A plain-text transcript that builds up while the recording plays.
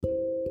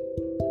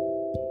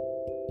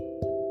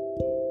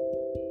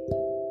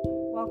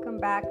Welcome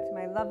back to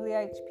my lovely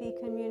HP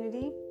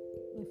community.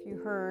 If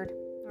you heard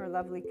our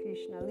lovely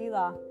Krishna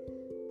Leela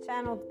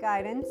channeled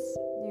guidance,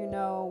 you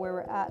know where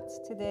we're at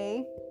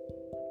today.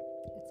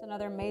 It's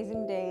another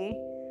amazing day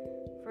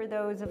for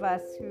those of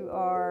us who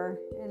are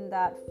in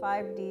that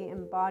 5D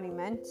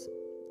embodiment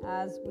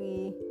as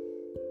we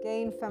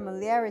gain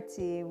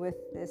familiarity with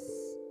this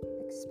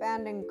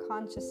expanding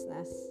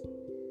consciousness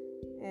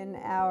in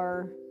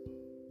our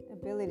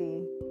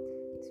ability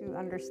to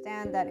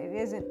understand that it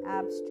isn't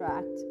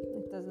abstract.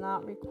 It does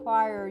not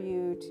require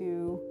you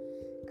to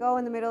go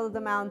in the middle of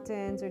the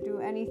mountains or do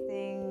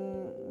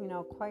anything,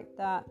 quite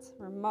that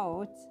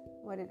remote.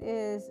 What it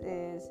is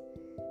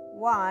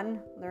one,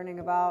 learning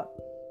about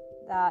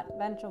that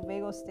ventral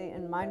vagal state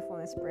and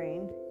mindfulness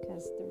brain,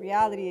 because the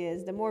reality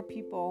is the more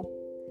people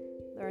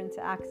learn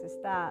to access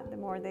that, the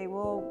more they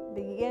will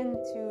begin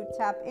to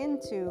tap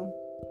into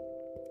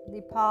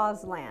the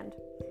pause land.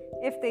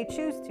 If they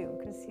choose to,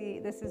 because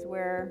this is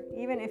where,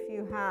 even if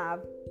you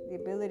have the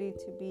ability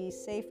to be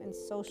safe and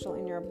social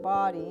in your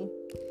body,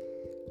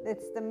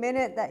 it's the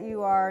minute that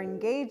you are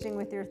engaging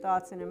with your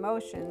thoughts and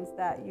emotions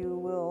that you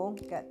will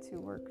get to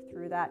work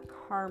through that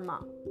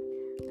karma.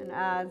 And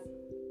as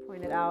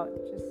pointed out,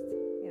 just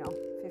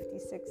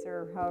 56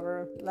 or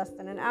however, less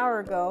than an hour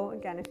ago,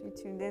 again, if you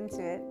tuned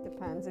into it,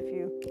 depends if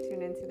you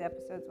tune into the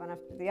episodes one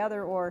after the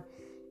other or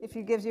if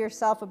you give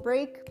yourself a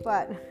break,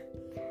 but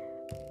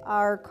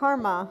our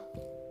karma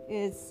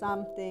is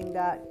something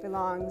that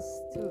belongs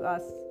to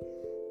us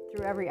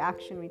through every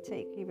action we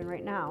take, even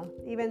right now.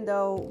 Even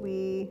though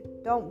we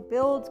don't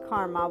build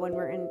karma when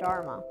we're in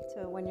dharma.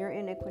 So when you're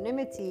in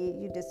equanimity,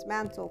 you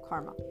dismantle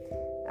karma.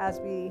 As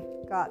we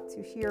got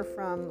to hear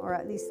from, or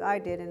at least I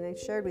did, and I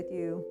shared with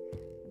you,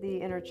 the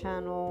inner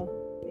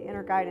channel, the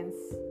inner guidance,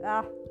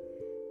 the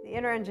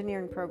inner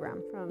engineering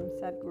program from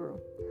Sadhguru.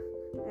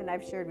 And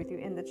I've shared with you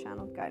in the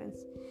channeled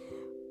guidance.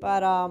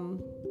 But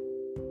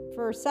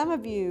for some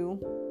of you,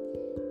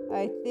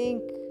 I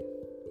think,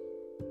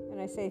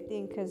 and I say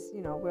think because,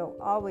 we'll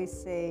always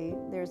say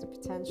there's a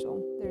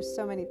potential. There's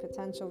so many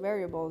potential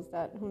variables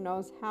that who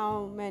knows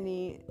how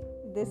many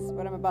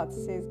what I'm about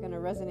to say is going to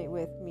resonate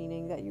with,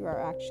 meaning that you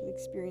are actually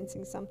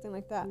experiencing something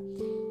like that.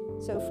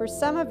 So for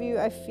some of you,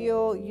 I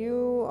feel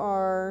you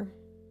are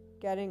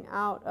getting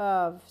out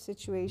of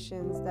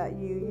situations that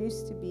you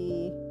used to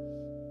be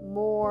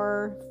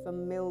more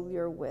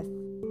familiar with.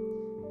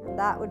 And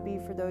that would be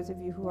for those of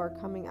you who are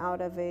coming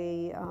out of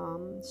a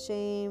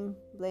shame,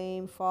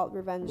 blame, fault,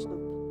 revenge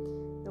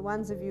loop. The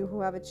ones of you who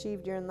have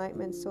achieved your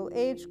enlightenment soul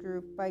age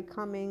group by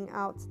coming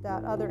out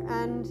that other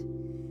end,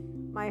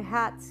 my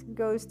hat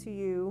goes to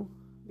you,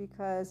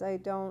 because I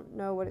don't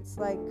know what it's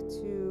like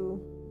to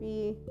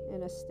be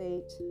in a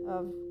state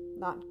of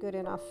not good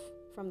enough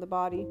from the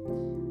body,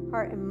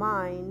 heart, and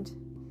mind,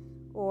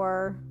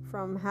 or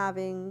from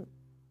having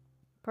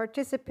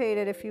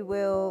participated, if you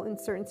will, in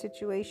certain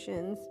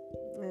situations.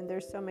 And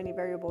there's so many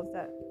variables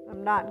that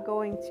I'm not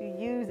going to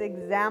use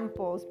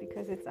examples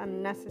because it's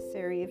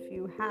unnecessary. If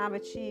you have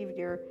achieved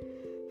your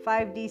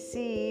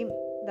 5DC,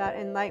 that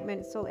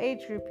enlightenment soul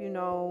age group, you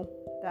know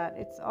that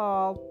it's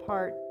all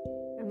part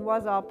and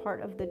was all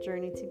part of the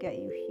journey to get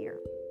you here.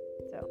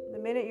 So the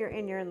minute you're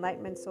in your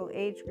enlightenment soul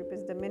age group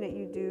is the minute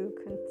you do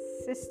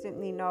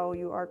consistently know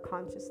you are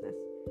consciousness,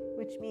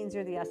 which means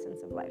you're the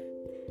essence of life.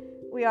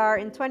 We are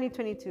in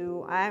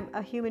 2022. I'm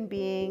a human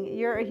being.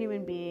 You're a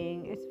human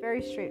being. It's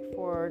very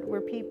straightforward.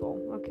 We're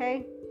people,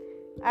 okay?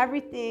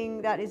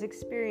 Everything that is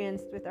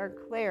experienced with our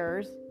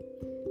clairs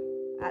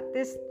at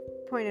this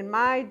point in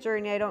my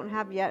journey, I don't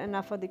have yet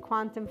enough of the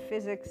quantum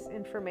physics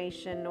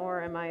information,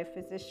 nor am I a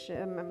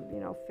physician,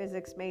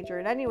 physics major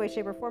in any way,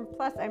 shape, or form.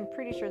 Plus, I'm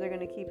pretty sure they're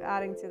going to keep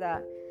adding to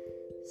that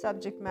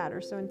subject matter.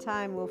 So in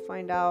time, we'll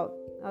find out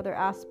other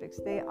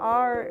aspects. They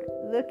are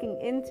looking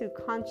into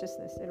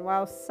consciousness, and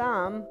while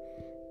some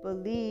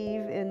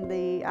believe in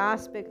the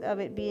aspect of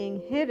it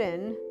being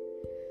hidden,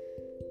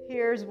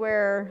 here's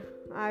where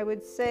I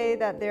would say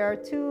that there are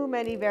too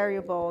many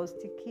variables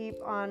to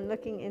keep on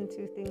looking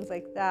into things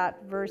like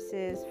that,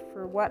 versus,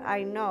 for what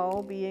I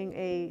know, being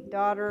a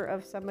daughter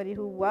of somebody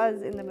who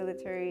was in the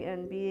military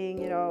and being,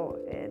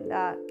 in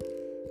that,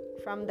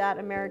 from that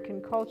American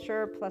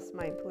culture, plus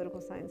my political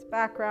science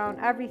background,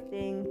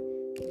 everything,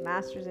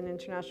 master's in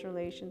international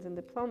relations and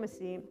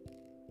diplomacy.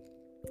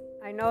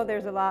 I know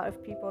there's a lot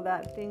of people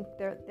that think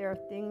there are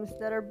things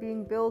that are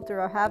being built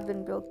or have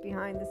been built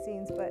behind the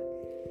scenes, but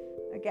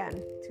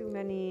again, too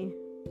many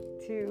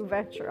to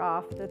venture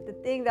off. The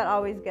thing that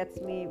always gets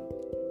me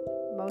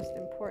most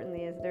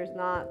importantly is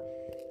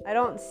I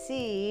don't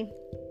see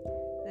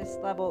this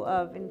level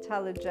of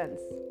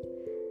intelligence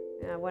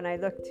when I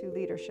look to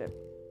leadership.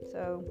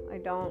 So I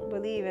don't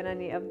believe in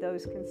any of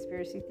those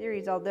conspiracy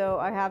theories, although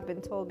I have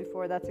been told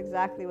before that's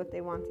exactly what they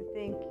want to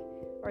think,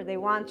 or they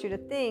want you to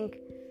think.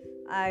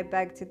 I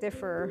beg to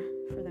differ,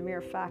 for the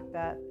mere fact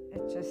that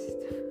it just,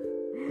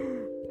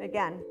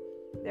 again,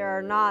 there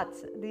are not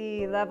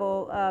the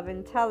level of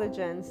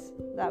intelligence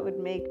that would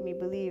make me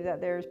believe that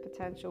there's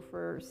potential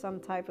for some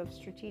type of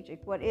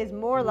strategic. What is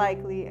more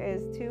likely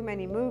is too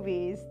many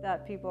movies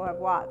that people have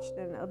watched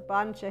and a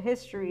bunch of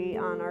history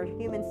on our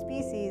human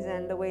species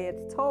and the way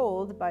it's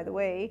told, by the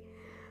way,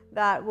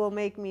 that will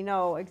make me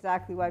know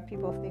exactly why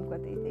people think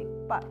what they think.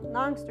 But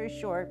long story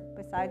short,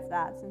 besides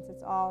that, since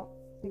it's all,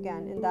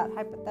 again, in that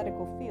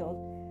hypothetical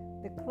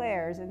field, the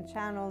clairs and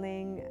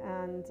channeling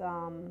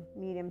and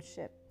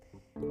mediumship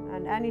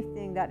and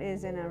anything that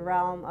is in a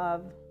realm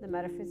of the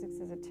metaphysics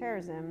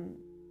esotericism,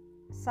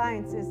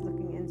 science is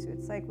looking into.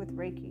 It's like with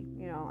Reiki.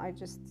 I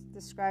just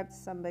described to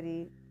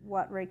somebody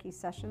what Reiki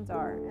sessions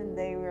are, and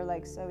they were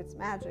like, so it's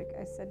magic.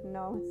 I said,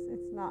 no,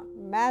 it's not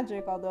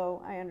magic,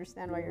 although I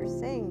understand why you're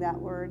saying that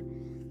word.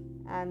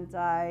 And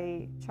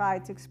I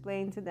tried to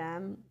explain to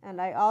them, and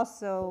I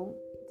also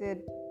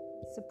did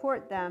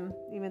support them,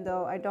 even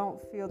though I don't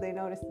feel they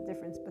notice the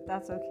difference, but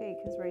that's okay,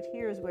 because right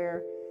here is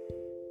where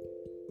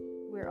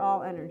we're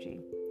all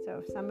energy.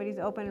 So if somebody's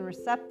open and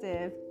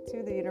receptive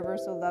to the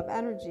universal love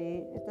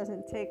energy, it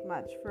doesn't take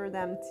much for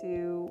them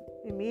to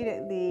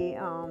immediately,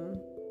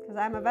 because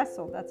I'm a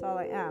vessel, that's all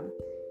I am,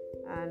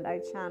 and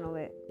I channel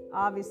it.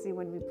 Obviously,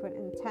 when we put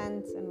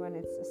intent and when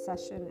it's a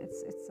session,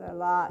 it's a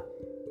lot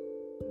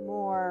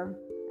more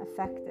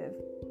effective,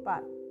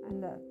 but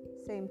at the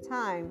same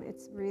time,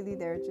 it's really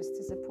there just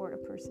to support a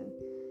person.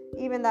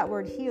 Even that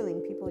word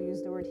healing, people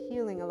use the word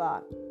healing a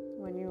lot.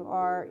 When you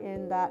are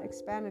in that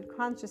expanded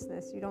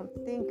consciousness, you don't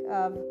think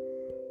of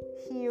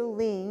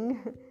healing,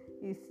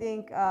 you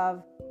think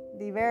of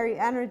the very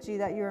energy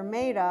that you're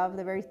made of,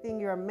 the very thing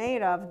you're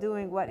made of,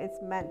 doing what it's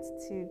meant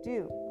to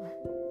do.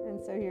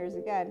 And so here's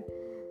again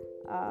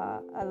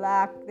a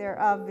lack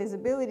thereof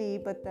visibility,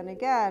 but then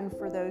again,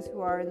 for those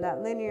who are in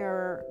that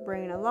linear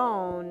brain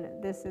alone,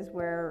 this is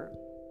where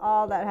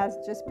all that has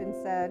just been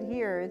said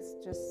here, it's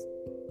just,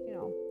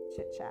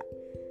 chit chat.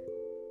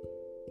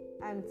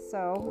 And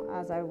so,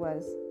 as I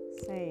was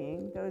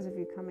saying, those of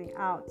you coming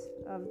out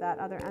of that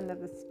other end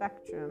of the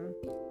spectrum,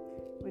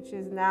 which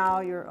is now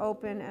you're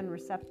open and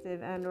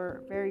receptive and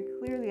or very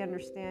clearly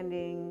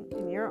understanding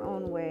in your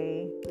own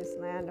way this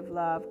land of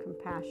love,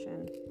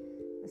 compassion,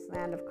 this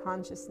land of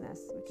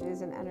consciousness, which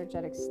is an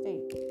energetic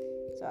state.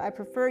 So I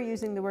prefer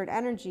using the word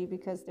energy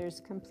because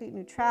there's complete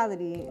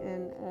neutrality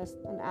in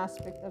an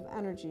aspect of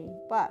energy.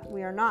 But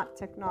we are not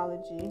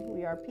technology,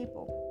 we are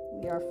people.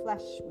 We are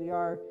flesh, we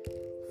are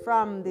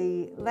from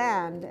the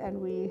land, and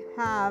we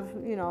have,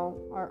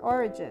 our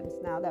origins.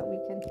 Now that we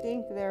can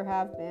think there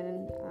have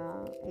been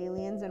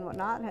aliens and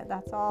whatnot,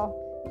 that's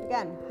all,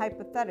 again,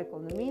 hypothetical.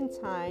 In the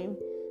meantime,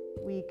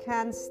 we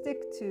can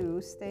stick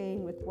to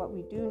staying with what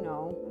we do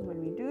know, and when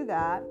we do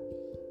that,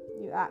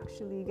 you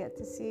actually get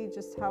to see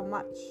just how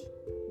much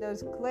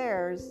those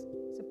clairs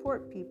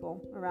support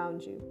people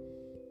around you.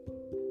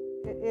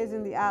 It is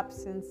in the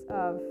absence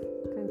of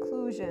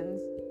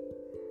conclusions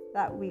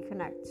that we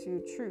connect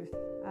to truth,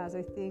 as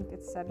I think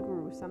it's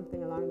Sadhguru,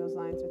 something along those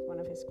lines with one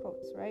of his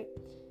quotes, right?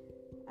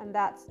 And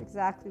that's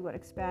exactly what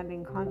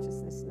expanding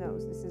consciousness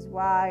knows. This is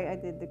why I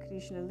did the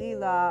Krishna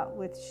Lila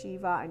with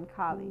Shiva and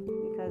Kali,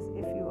 because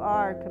if you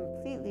are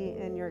completely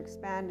in your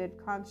expanded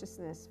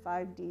consciousness,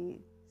 5D,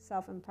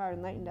 self-empowered,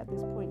 enlightened at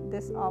this point,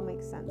 this all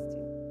makes sense to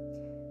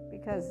you,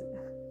 because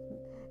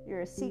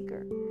you're a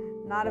seeker,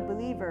 not a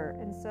believer,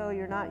 and so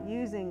you're not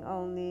using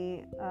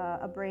only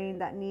a brain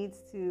that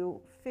needs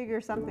to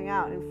figure something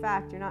out. In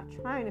fact, you're not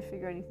trying to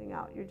figure anything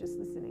out, you're just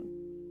listening,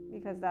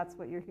 because that's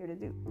what you're here to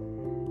do.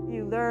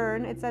 You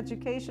learn, it's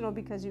educational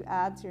because you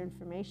add to your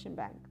information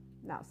bank.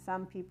 Now,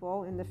 some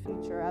people in the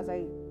future, as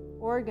I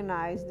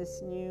organize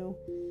this new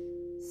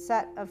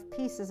set of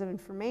pieces of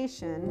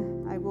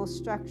information, I will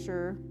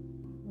structure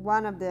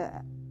one of the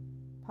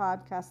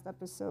podcast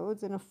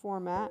episodes in a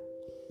format,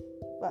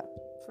 but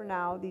for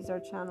now, these are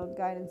channeled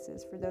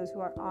guidances for those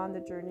who are on the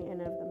journey in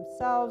and of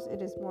themselves.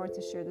 It is more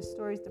to share the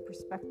stories, the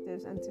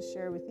perspectives, and to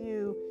share with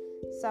you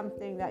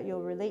something that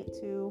you'll relate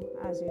to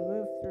as you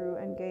move through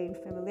and gain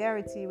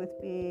familiarity with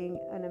being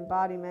an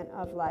embodiment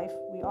of life.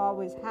 We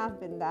always have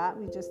been that.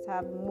 We just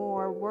have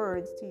more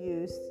words to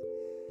use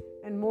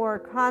and more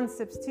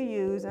concepts to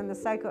use, and the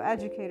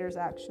psychoeducators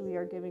actually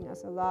are giving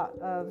us a lot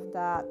of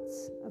that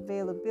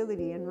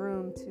availability and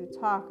room to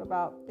talk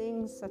about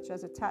things such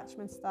as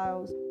attachment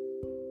styles,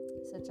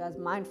 such as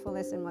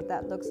mindfulness and what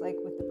that looks like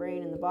with the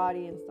brain and the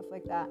body and stuff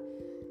like that.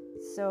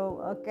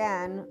 So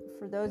again,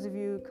 for those of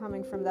you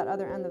coming from that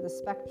other end of the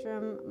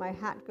spectrum, my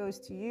hat goes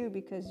to you,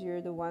 because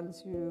you're the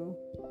ones who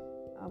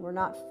were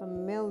not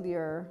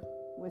familiar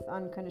with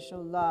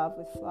unconditional love,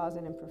 with flaws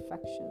and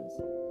imperfections.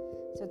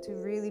 So to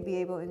really be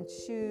able to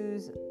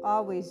choose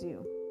always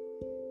you,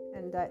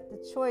 and that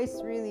the choice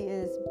really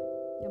is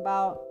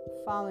about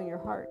following your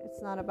heart.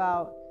 It's not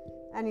about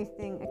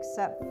anything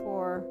except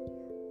for,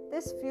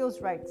 this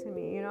feels right to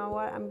me, you know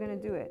what, I'm going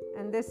to do it.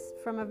 And this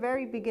from a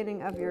very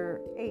beginning of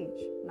your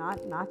age,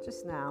 not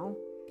just now,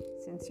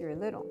 since you're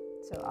little.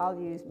 So I'll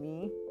use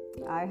me.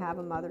 I have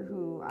a mother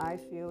who I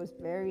feel is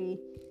very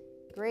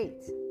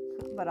great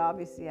But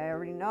obviously, I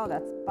already know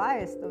that's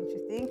biased, don't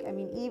you think? I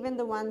mean, even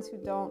the ones who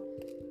don't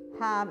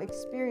have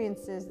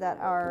experiences that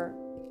are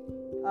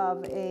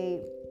of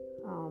a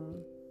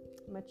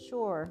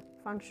mature,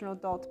 functional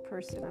adult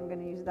person, I'm going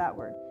to use that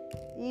word.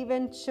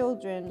 Even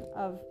children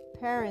of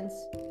parents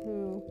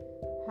who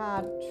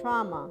had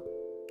trauma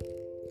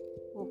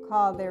will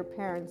call their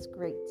parents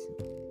great.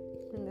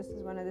 And this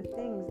is one of the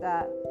things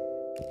that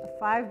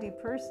a 5D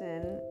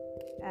person,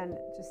 and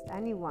just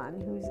anyone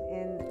who's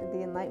in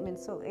the Enlightenment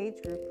Soul Age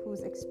group,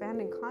 who's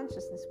expanding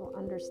consciousness, will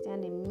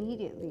understand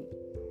immediately.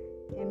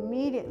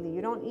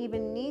 You don't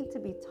even need to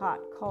be taught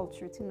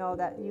culture to know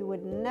that you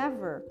would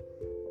never,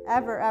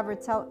 ever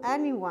tell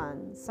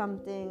anyone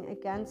something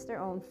against their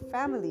own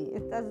family.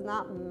 It does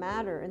not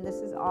matter. And this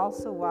is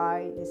also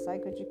why the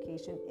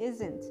psychoeducation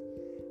isn't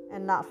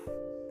enough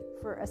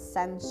for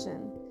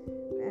ascension.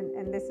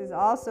 And this is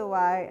also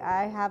why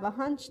I have a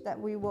hunch that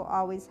we will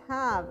always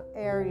have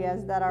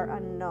areas that are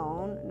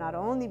unknown, not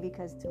only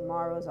because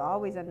tomorrow is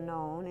always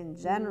unknown in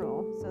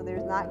general, so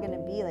there's not going to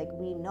be like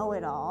we know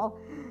it all.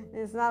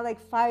 It's not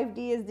like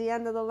 5D is the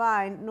end of the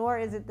line, nor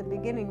is it the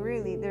beginning,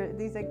 really.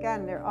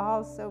 They're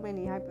all so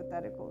many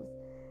hypotheticals.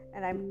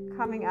 And I'm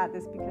coming at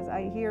this because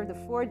I hear the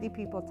 4D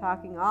people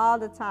talking all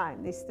the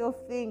time. They still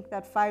think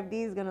that 5D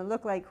is going to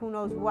look like who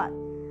knows what.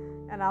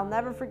 And I'll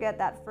never forget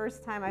that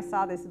first time I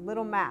saw this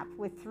little map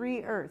with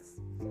 3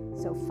 Earths.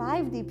 So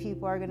 5D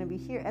people are going to be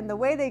here. And the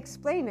way they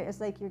explain it is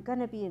like you're going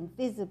to be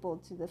invisible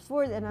to the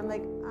 4D. And I'm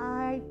like,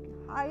 I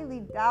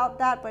highly doubt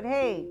that. But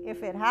hey,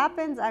 if it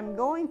happens, I'm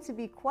going to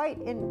be quite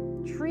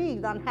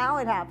intrigued on how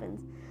it happens.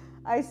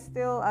 I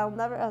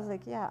was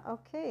like, yeah,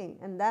 okay.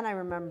 And then I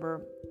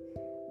remember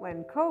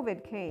when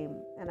COVID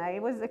came and I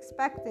was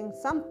expecting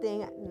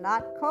something,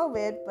 not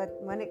COVID,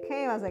 but when it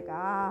came, I was like,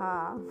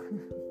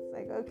 It's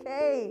like,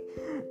 okay,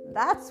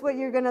 that's what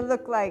you're going to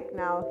look like.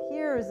 Now,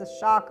 here is a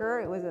shocker.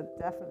 It was a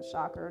definite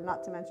shocker,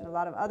 not to mention a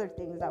lot of other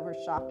things that were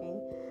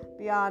shocking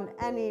beyond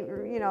any,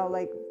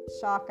 like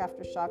shock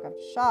after shock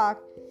after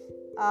shock.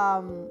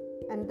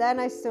 And then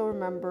I still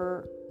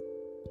remember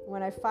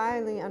when I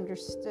finally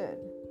understood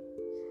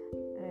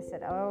and I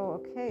said,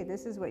 oh, okay,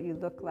 this is what you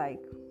look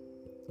like.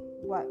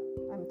 What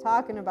I'm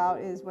talking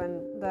about is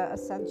when the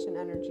ascension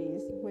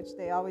energies, which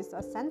they always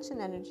ascension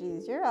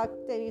energies, your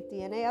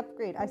DNA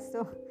upgrade.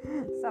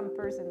 Some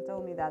person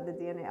told me that, the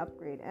DNA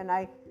upgrade. And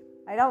I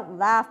don't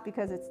laugh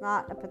because it's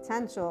not a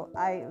potential.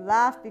 I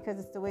laugh because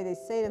it's the way they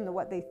say it and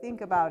what they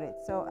think about it.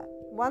 So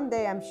one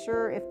day I'm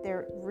sure if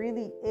there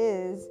really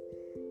is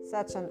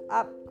such an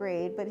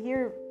upgrade, but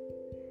here,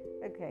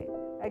 okay,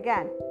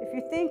 again, if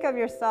you think of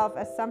yourself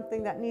as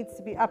something that needs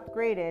to be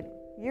upgraded,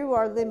 you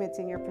are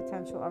limiting your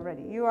potential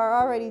already. You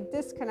are already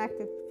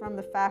disconnected from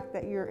the fact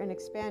that you're an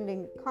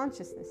expanding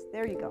consciousness.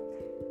 There you go.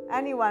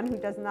 Anyone who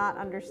does not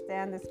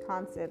understand this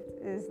concept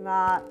is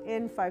not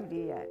in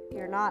 5D yet.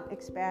 You're not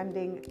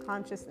expanding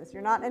consciousness.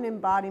 You're not an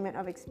embodiment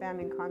of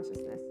expanding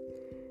consciousness.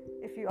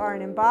 If you are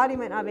an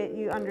embodiment of it,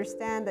 you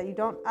understand that you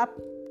don't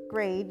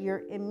upgrade.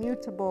 You're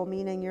immutable,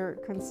 meaning you're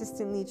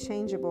consistently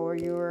changeable, or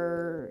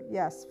you're,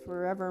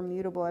 forever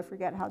mutable. I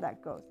forget how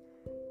that goes.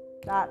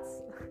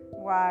 That's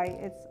why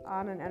it's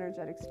on an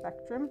energetic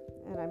spectrum,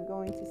 and I'm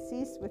going to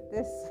cease with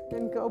this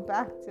and go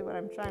back to what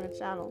I'm trying to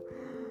channel.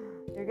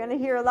 You're going to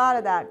hear a lot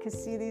of that because,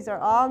 see, these are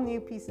all new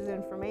pieces of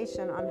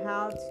information on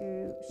how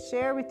to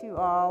share with you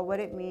all what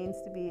it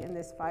means to be in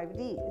this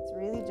 5D. It's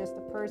really just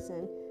a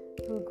person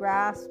who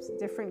grasps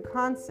different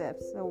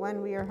concepts. So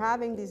when we are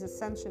having these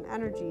ascension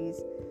energies,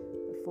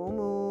 the full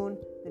moon,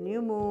 the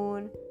new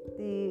moon,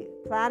 the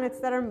planets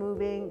that are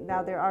moving.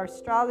 Now, there are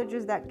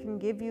astrologers that can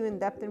give you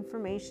in-depth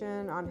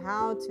information on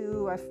how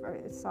to, I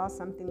saw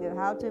something that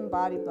how to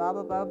embody blah,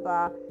 blah, blah,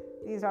 blah.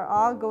 These are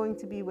all going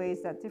to be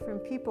ways that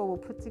different people will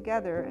put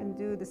together and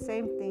do the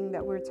same thing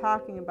that we're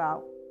talking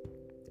about,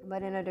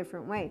 but in a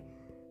different way.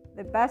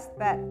 The best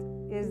bet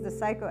is the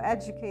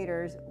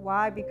psychoeducators.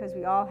 Why? Because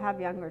we all have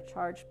younger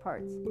charge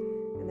parts.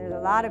 And there's a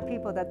lot of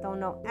people that don't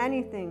know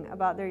anything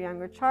about their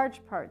younger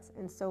charge parts.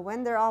 And so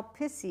when they're all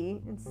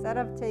pissy, instead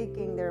of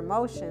taking their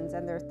emotions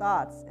and their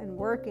thoughts and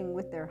working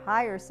with their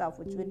higher self,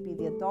 which would be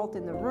the adult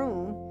in the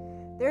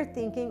room, they're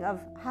thinking of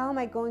how am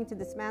I going to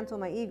dismantle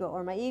my ego,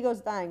 or my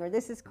ego's dying, or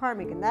this is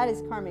karmic and that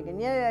is karmic,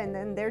 and and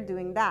then they're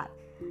doing that.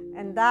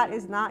 And that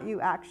is not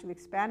you actually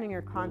expanding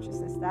your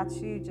consciousness. That's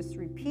you just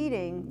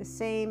repeating the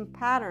same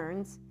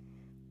patterns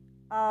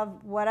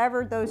of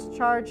whatever those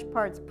charge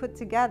parts put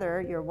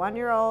together. Your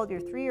 1-year-old,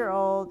 your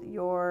 3-year-old,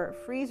 your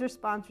freeze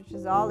response, which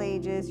is all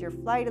ages, your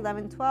flight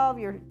 11, 12,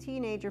 your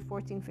teenager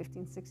 14,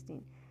 15,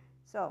 16.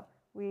 So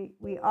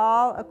we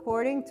all,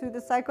 according to the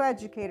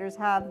psychoeducators,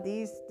 have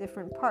these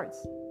different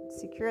parts.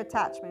 Secure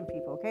attachment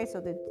people, okay?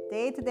 So the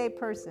day-to-day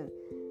person,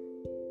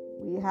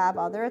 we have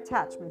other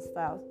attachment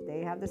styles. They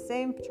have the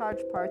same charge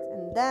parts.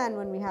 And then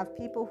when we have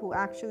people who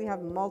actually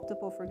have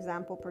multiple, for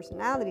example,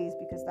 personalities,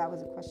 because that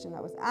was a question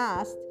that was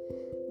asked,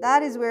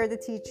 that is where the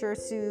teacher,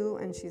 Sue,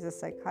 and she's a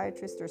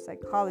psychiatrist or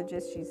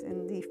psychologist, she's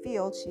in the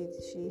field,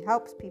 she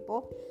helps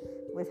people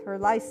with her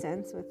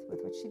license, with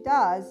what she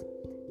does.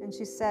 And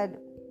she said,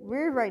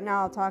 we're right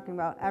now talking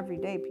about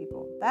everyday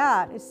people.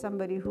 That is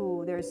somebody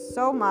who there's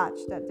so much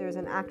that there's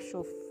an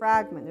actual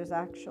fragment, there's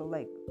actual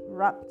like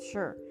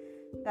rupture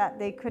that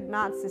they could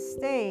not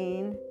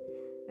sustain.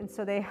 And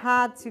so they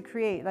had to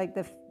create like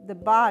the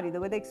body. The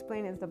way they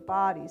explain it is the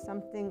body,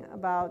 something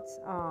about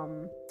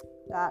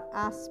that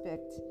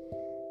aspect.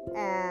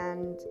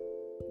 And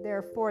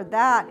therefore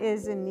that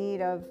is in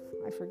need of,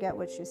 I forget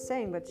what she's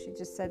saying, but she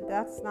just said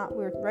that's not,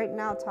 we're right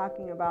now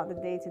talking about the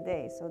day to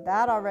day. So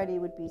that already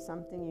would be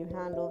something you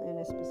handle in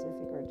a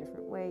specific or a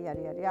different way,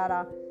 yada, yada,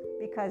 yada,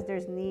 because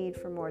there's need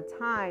for more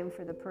time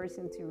for the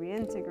person to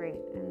reintegrate,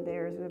 and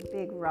there's a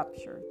big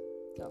rupture.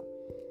 So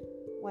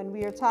when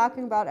we are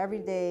talking about every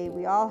day,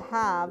 we all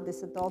have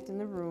this adult in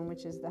the room,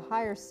 which is the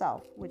higher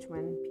self, which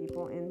when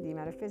people in the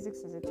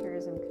metaphysics,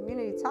 esotericism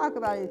community talk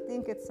about it, they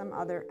think it's some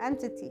other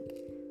entity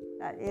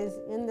that is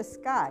in the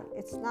sky.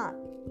 It's not.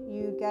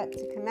 You get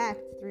to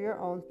connect through your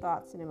own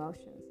thoughts and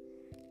emotions.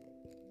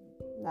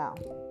 Now,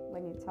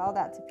 when you tell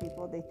that to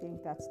people, they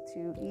think that's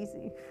too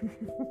easy.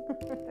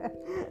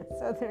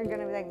 So they're going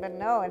to be like, but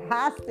no, it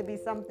has to be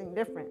something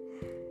different.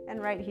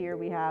 And right here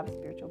we have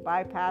spiritual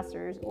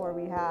bypassers, or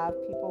we have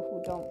people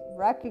who don't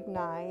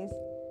recognize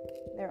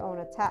their own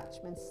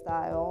attachment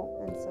style.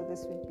 And so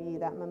this would be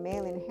that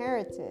mammalian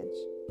heritage.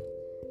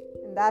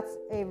 And that's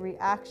a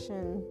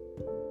reaction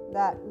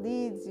that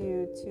leads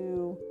you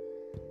to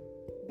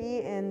be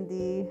in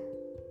the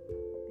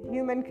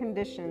human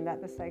condition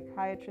that the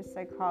psychiatrists,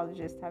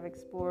 psychologists have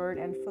explored,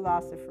 and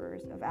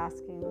philosophers of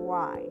asking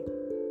why,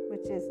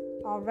 which is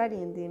already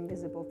in the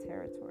invisible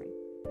territory.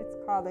 It's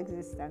called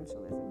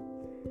existentialism.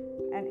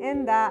 And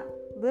in that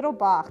little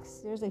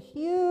box, there's a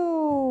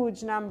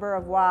huge number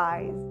of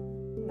whys.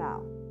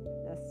 Now,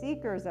 the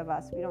seekers of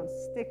us, we don't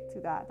stick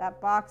to that.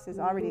 That box is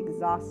already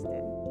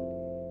exhausted.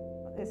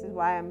 This is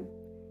why I'm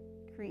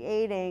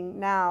creating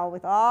now,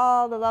 with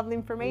all the lovely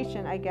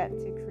information, I get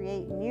to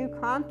create new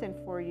content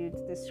for you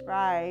to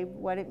describe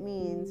what it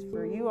means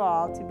for you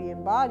all to be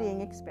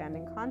embodying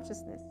expanding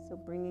consciousness. So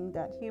bringing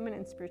that human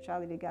and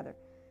spirituality together.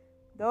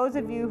 Those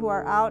of you who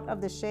are out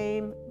of the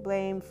shame,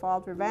 blame,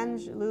 fault,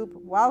 revenge loop,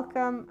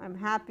 welcome. I'm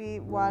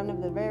happy. One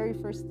of the very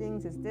first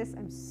things is this.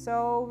 I'm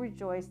so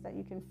rejoiced that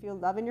you can feel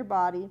love in your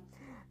body,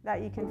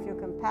 that you can feel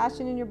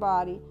compassion in your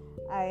body.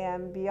 I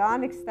am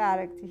beyond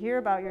ecstatic to hear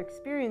about your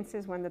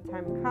experiences when the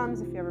time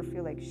comes, if you ever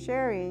feel like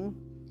sharing.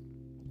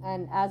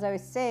 And as I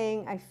was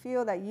saying, I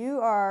feel that you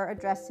are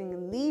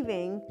addressing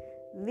leaving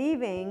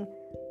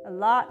a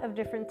lot of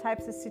different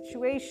types of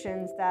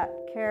situations that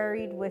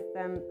carried with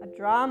them a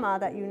drama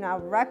that you now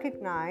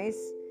recognize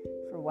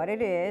for what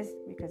it is.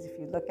 Because if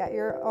you look at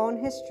your own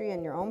history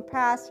and your own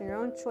past and your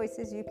own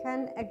choices, you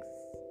can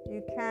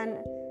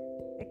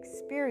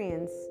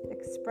experience,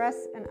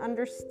 express, and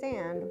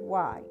understand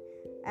why.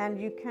 And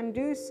you can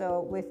do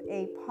so with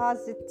a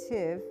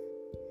positive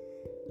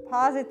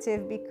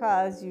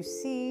because you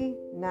see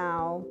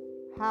now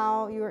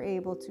how you are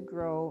able to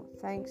grow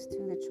thanks to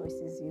the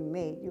choices you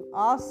made. You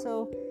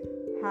also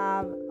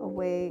have a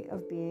way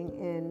of being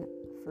in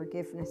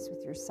forgiveness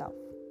with yourself.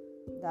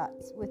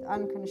 That's with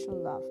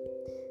unconditional love.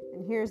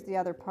 And here's the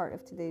other part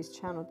of today's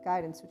channeled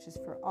guidance, which is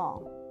for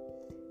all.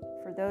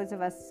 For those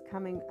of us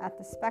coming at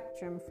the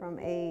spectrum from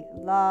a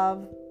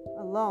love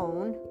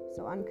alone,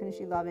 so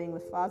unconditionally loving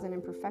with flaws and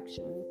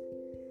imperfections,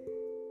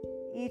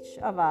 each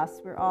of us,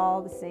 we're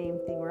all the same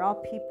thing. We're all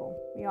people.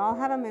 We all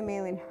have a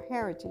mammalian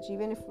heritage,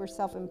 even if we're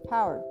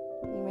self-empowered,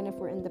 even if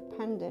we're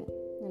independent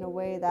in a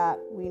way that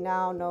we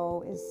now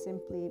know is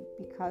simply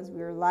because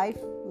we're life,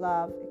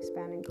 love,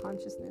 expanding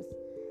consciousness.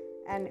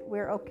 And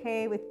we're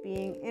okay with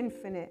being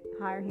infinite,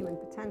 higher human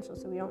potential.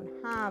 So we don't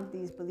have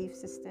these belief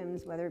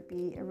systems, whether it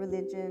be a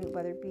religion,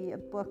 whether it be a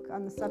book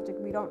on the subject.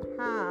 We don't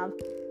have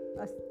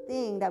a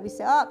thing that we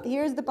say, oh,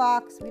 here's the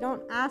box. We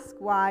don't ask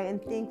why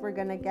and think we're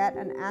going to get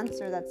an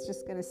answer that's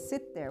just going to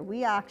sit there.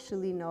 We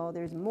actually know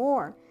there's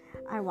more.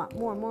 I want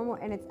more.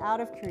 And it's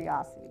out of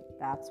curiosity.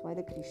 That's why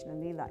the Krishna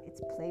Lila,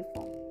 it's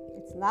playful.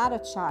 It's not a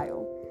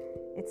child.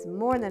 It's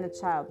more than a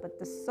child, but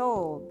the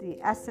soul,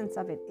 the essence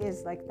of it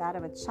is like that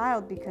of a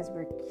child because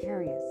we're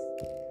curious.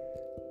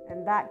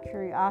 And that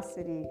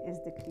curiosity is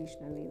the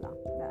Krishna Lila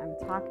that I'm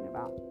talking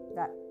about.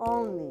 That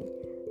only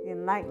the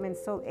Enlightenment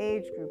Soul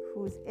Age group,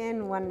 who's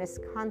in oneness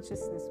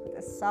consciousness with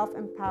a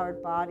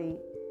self-empowered body,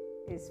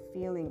 is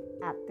feeling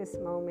at this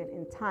moment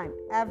in time.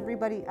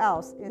 Everybody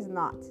else is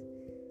not.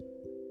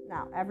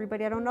 Now,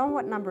 everybody, I don't know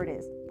what number it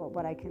is, but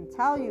what I can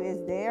tell you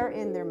is they're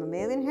in their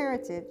mammalian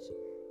heritage,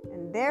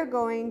 and they're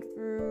going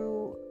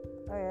through,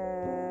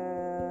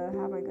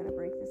 how am I going to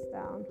break this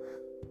down?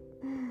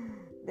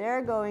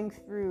 They're going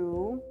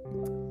through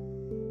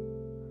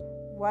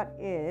what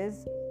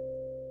is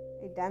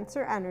a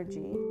denser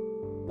energy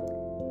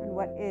and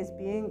what is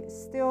being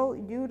still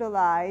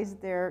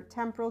utilized, their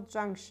temporal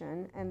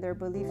junction and their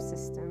belief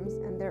systems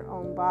and their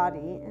own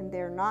body, and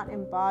they're not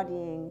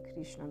embodying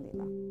Krishna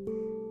Lila.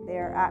 They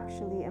are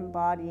actually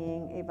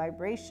embodying a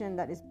vibration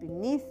that is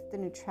beneath the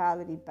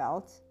neutrality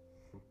belt,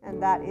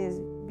 and that is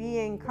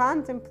being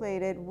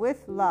contemplated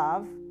with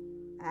love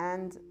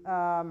and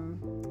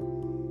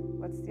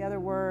what's the other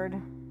word?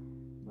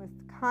 With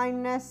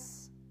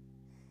kindness,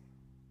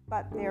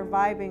 but they're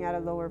vibing at a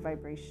lower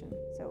vibration.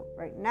 So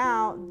right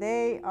now,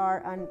 they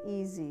are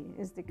uneasy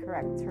is the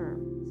correct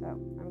term. So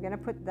I'm going to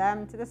put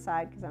them to the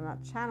side because I'm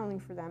not channeling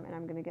for them, and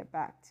I'm going to get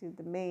back to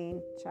the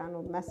main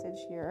channeled message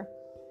here,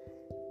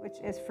 which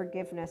is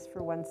forgiveness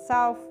for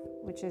oneself,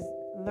 which is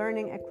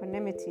learning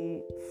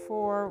equanimity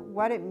for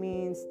what it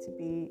means to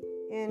be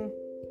in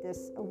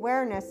this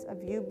awareness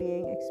of you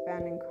being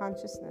expanding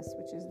consciousness,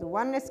 which is the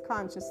oneness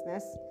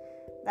consciousness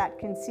that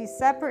can see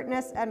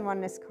separateness and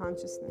oneness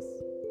consciousness.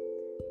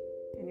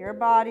 In your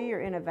body,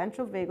 you're in a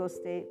ventral vagal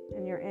state,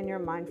 and you're in your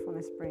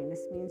mindfulness brain.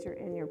 This means you're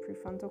in your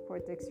prefrontal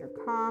cortex. You're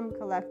calm,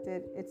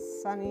 collected.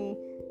 It's sunny.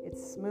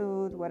 It's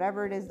smooth.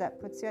 Whatever it is that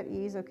puts you at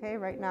ease. Okay,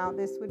 right now,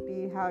 this would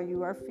be how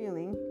you are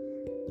feeling,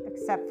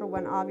 except for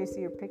when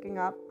obviously you're picking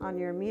up on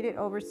your immediate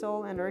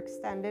oversoul and or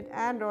extended,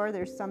 and or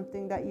there's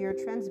something that you're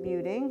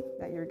transmuting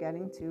that you're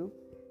getting to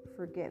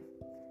forgive.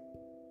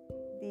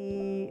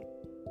 The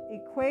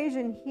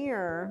equation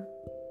here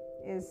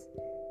is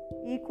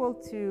equal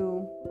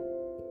to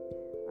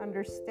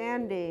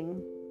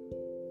understanding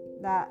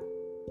that,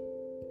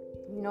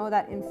 you know,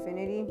 that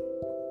infinity,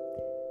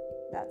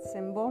 that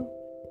symbol,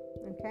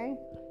 okay?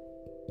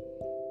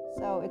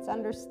 So it's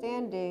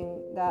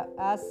understanding that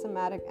as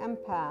somatic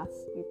empaths,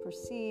 we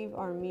perceive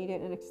our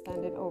immediate and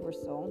extended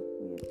oversoul.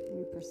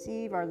 We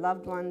perceive our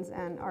loved ones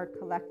and our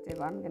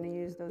collective. I'm going to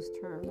use those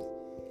terms.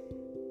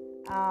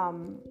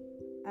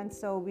 And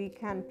so we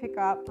can pick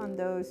up on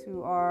those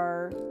who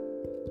are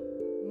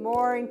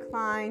more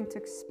inclined to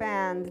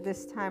expand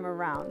this time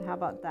around. How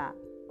about that?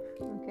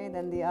 Okay,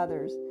 than the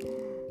others.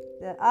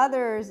 The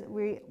others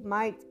we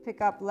might pick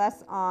up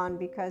less on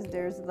because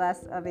there's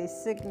less of a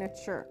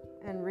signature.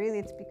 And really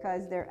it's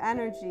because their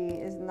energy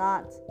is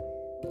not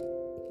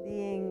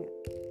being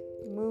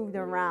moved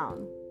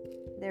around.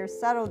 They're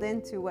settled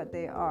into what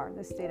they are,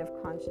 the state of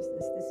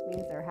consciousness. This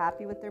means they're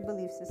happy with their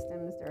belief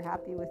systems. They're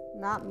happy with,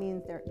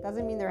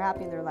 doesn't mean they're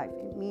happy in their life.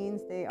 It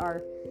means they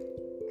are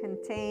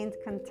contained,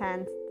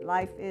 content.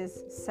 Life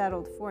is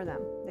settled for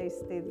them.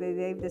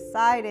 They've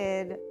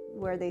decided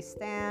where they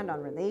stand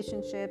on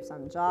relationships,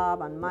 on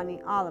job, on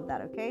money, all of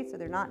that, okay? So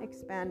they're not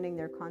expanding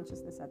their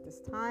consciousness at this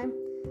time.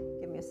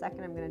 Give me a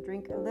second. I'm going to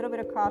drink a little bit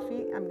of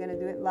coffee. I'm going to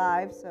do it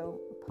live, so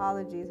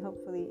apologies.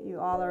 Hopefully you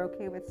all are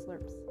okay with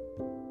slurps.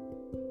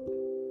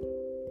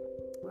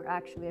 Or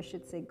actually, I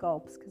should say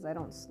gulps, because I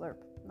don't slurp.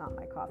 Not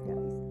my coffee, at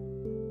least.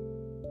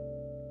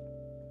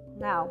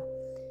 Now,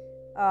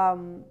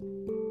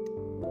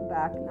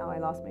 back. Now I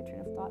lost my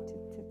train of thought to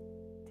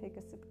take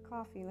a sip of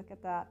coffee. Look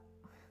at that.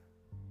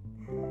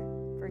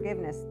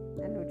 Forgiveness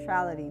and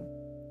neutrality.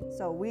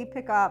 So we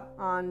pick up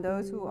on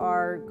those who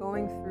are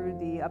going through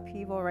the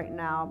upheaval right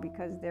now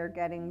because they're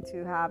getting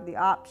to have the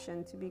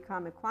option to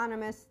become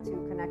equanimous, to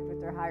connect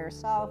with their higher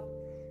self,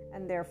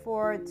 and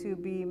therefore to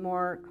be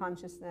more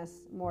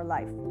consciousness, more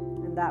life.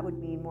 And that would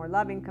mean more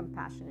loving,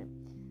 compassionate.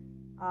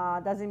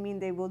 Doesn't mean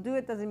they will do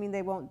it, doesn't mean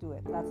they won't do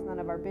it. That's none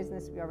of our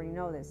business. We already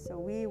know this. So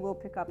we will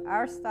pick up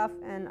our stuff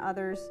and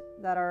others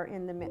that are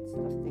in the midst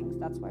of things.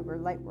 That's why we're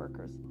light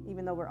workers,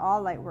 even though we're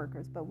all light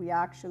workers, but we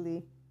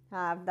actually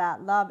have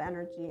that love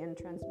energy and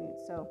transmute.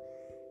 So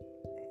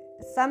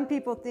some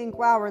people think,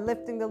 wow, we're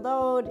lifting the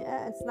load.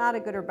 It's not a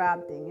good or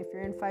bad thing. If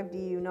you're in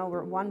 5D, you know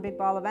we're one big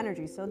ball of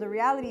energy. So the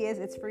reality is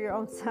it's for your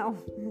own self.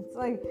 It's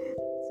like,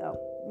 so,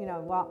 you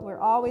know, we're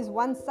always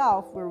one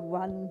self. We're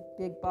one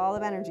big ball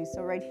of energy.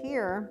 So right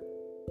here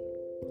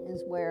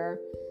is where,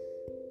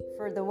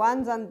 for the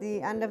ones on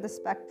the end of the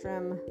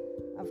spectrum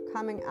of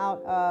coming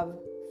out of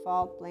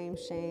fault, blame,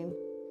 shame,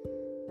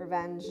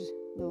 revenge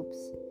loops,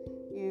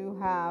 you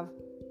have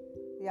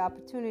the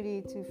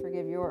opportunity to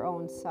forgive your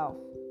own self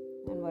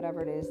and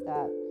whatever it is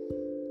that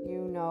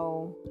you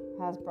know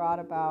has brought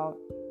about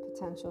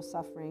potential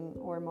suffering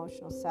or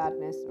emotional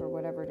sadness or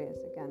whatever it is,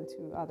 again,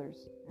 to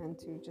others and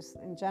to just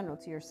in general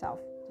to yourself.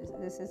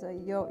 This is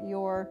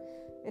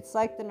it's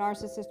like the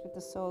narcissist with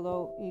the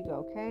solo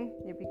ego, okay?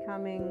 You're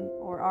becoming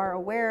or are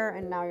aware,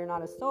 and now you're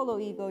not a solo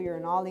ego, you're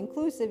an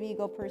all-inclusive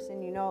ego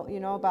person. You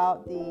know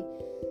about the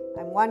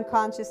I'm one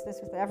consciousness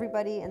with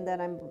everybody, and then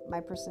I'm my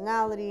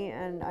personality,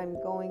 and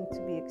I'm going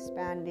to be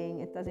expanding.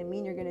 It doesn't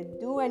mean you're going to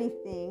do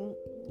anything.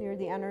 You're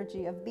the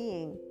energy of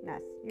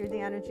beingness. You're the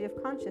energy of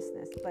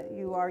consciousness, but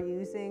you are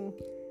using,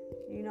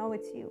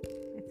 it's you.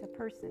 It's a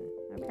person,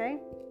 okay?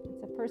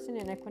 It's a person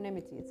in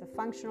equanimity. It's a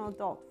functional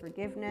adult.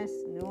 Forgiveness,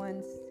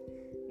 nuance.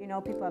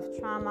 People have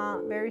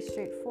trauma. Very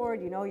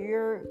straightforward.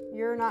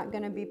 You're not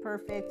going to be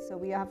perfect, so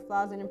we have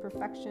flaws and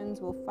imperfections.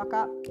 We'll fuck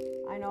up.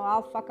 I know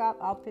I'll fuck up.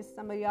 I'll piss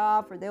somebody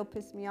off, or they'll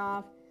piss me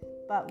off.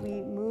 But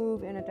we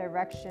move in a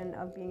direction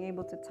of being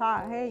able to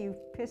talk. Hey, you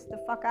pissed the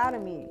fuck out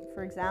of me,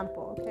 for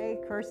example. Okay,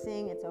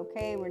 cursing, it's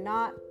okay. We're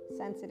not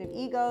sensitive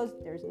egos.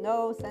 There's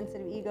no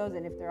sensitive egos.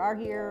 And if there are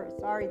here,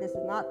 sorry, this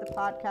is not the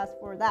podcast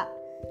for that.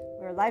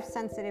 We're life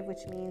sensitive,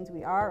 which means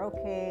we are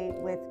okay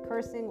with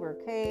cursing. We're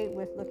okay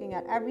with looking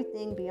at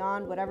everything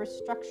beyond whatever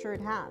structure it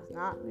has.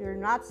 We're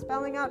not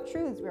spelling out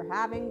truths. We're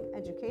having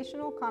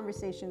educational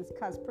conversations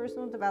because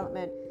personal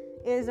development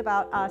is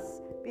about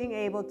us being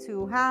able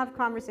to have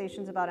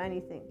conversations about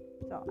anything.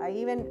 So I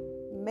even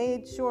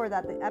made sure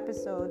that the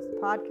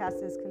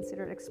podcast is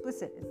considered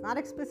explicit. It's not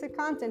explicit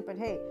content, but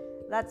hey,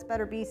 let's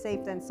better be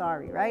safe than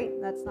sorry, right?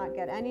 Let's not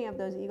get any of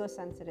those ego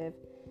sensitive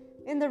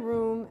in the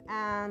room.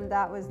 And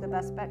that was the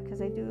best bet,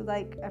 because I do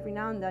like every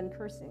now and then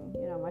cursing.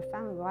 My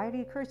family, why do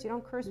you curse? You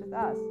don't curse with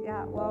us.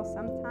 Yeah, well,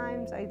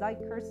 sometimes I like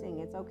cursing.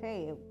 It's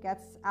okay. It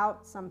gets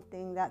out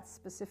something that's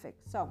specific.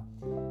 So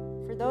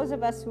for those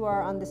of us who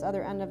are on this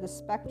other end of the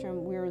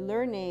spectrum, we're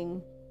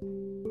learning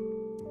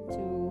to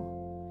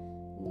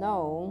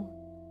know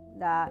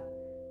that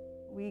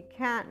we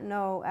can't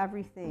know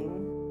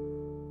everything,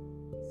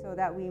 so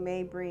that we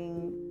may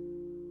bring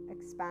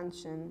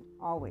expansion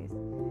always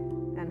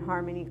and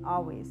harmony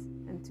always,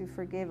 and to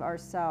forgive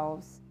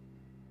ourselves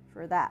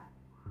for that,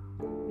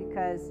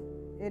 because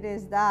it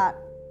is that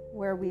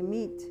where we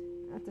meet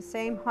at the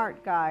same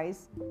heart,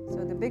 guys.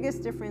 So the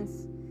biggest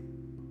difference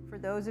for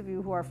those of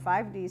you who are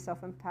 5D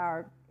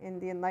self-empowered in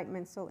the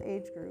Enlightenment Soul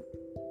Age group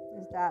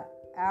is that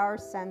our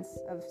sense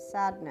of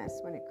sadness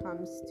when it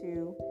comes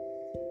to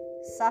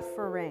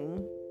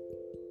suffering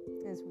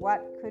is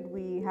what could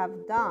we have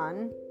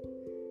done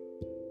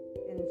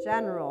in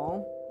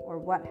general, or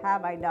what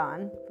have I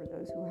done for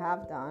those who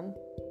have done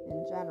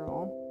in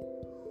general.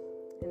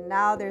 And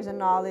now there's a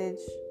knowledge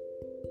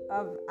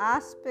of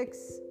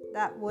aspects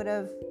that would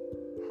have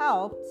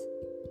helped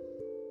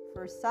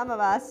for some of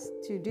us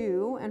to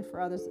do and for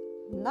others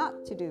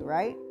not to do,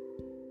 right?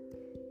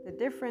 The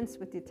difference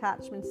with the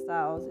attachment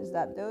styles is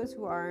that those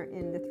who are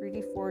in the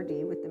 3D,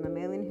 4D with the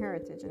mammalian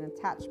heritage and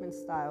attachment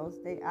styles,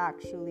 they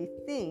actually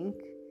think,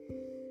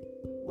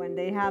 when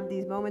they have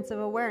these moments of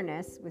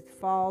awareness with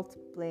fault,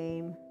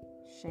 blame,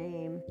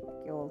 shame,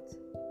 guilt,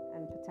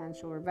 and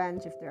potential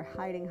revenge if they're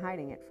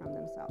hiding it from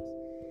themselves.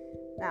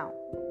 Now,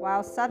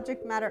 while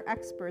subject matter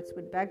experts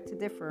would beg to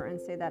differ and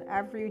say that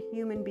every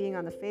human being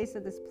on the face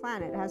of this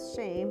planet has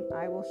shame,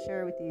 I will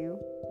share with you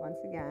once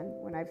again,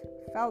 when I've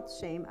felt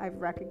shame, I've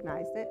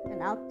recognized it,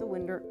 and out the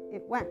window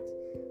it went.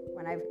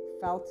 When I've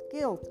felt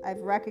guilt,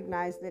 I've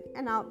recognized it,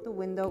 and out the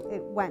window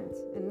it went.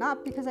 And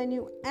not because I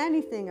knew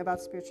anything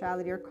about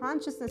spirituality or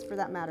consciousness for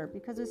that matter,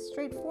 because it's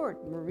straightforward.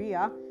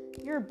 Maria,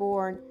 you're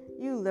born,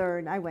 you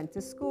learn. I went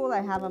to school,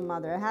 I have a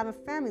mother, I have a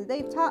family.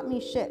 They taught me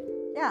shit.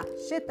 Yeah,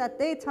 shit that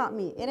they taught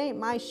me. It ain't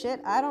my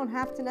shit. I don't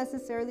have to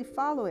necessarily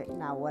follow it.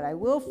 Now, what I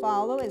will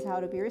follow is how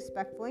to be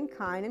respectful and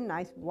kind and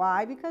nice.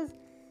 Why? Because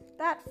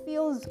that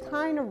feels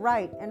kind of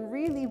right. And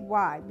really,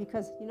 why?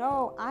 Because,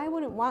 I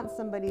wouldn't want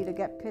somebody to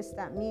get pissed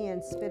at me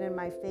and spit in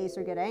my face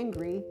or get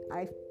angry.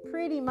 I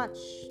pretty much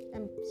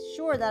am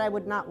sure that I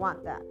would not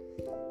want that.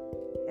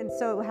 And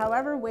so,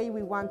 however way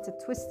we want to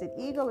twist it,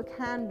 ego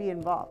can be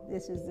involved.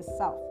 This is the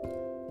self.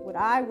 Would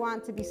I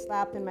want to be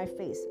slapped in my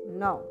face?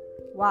 No.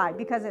 Why?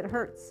 Because it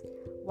hurts.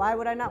 Why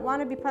would I not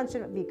want to be punched?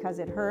 Because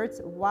it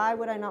hurts. Why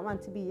would I not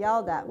want to be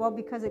yelled at? Well,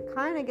 because it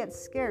kind of gets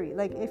scary.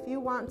 Like, if you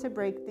want to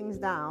break things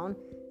down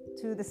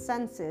to the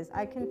senses,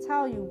 I can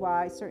tell you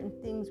why certain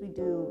things we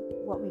do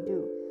what we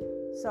do.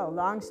 So,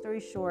 long story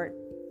short,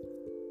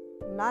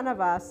 none of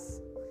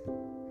us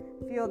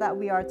feel that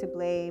we are to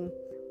blame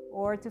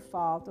or to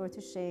fault or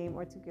to shame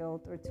or to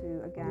guilt or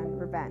to, again,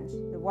 revenge.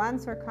 The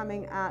ones who are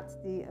coming at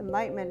the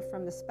enlightenment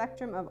from the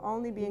spectrum of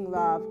only being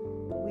love,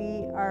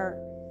 we are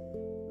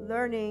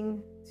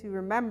learning to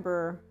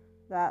remember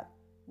that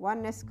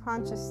oneness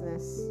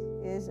consciousness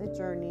is a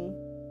journey,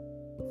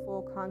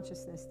 full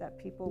consciousness that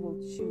people will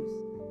choose.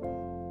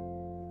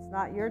 It's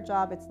not your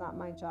job, it's not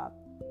my job.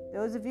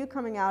 Those of you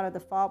coming out of the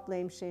fault,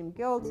 blame, shame,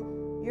 guilt,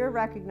 you're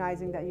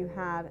recognizing that you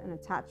had an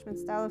attachment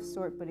style of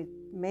sort, but it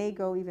may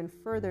go even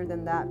further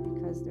than that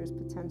because there's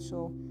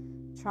potential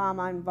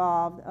trauma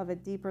involved of a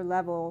deeper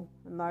level: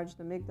 enlarged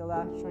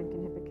amygdala,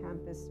 shrunken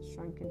hippocampus,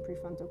 shrunken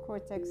prefrontal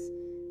cortex,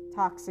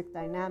 toxic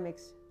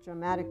dynamics,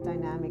 dramatic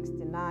dynamics,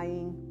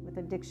 denying with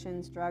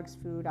addictions, drugs,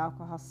 food,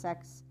 alcohol,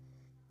 sex.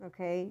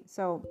 Okay,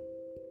 so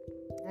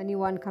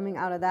anyone coming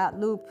out of that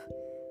loop,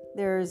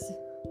 there's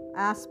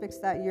aspects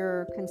that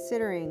you're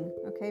considering.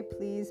 Okay,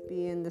 please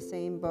be in the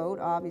same boat.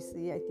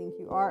 Obviously, I think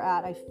you are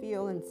at. I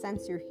feel and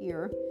sense you're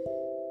here.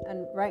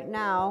 And right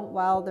now,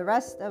 while the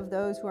rest of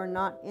those who are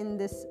not in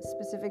this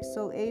specific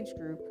soul age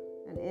group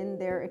and in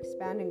their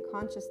expanding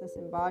consciousness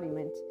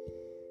embodiment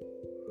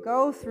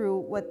go through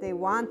what they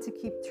want to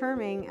keep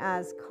terming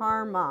as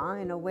karma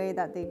in a way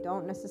that they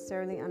don't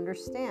necessarily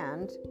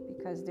understand,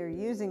 because they're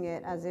using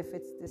it as if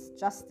it's this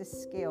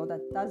justice scale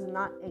that does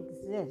not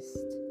exist.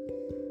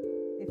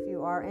 If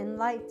you are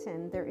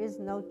enlightened, there is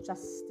no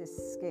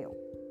justice scale.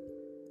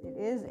 It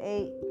is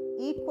a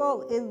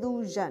equal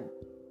illusion.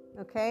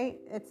 Okay,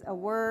 it's a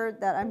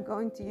word that I'm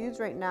going to use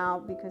right now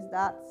because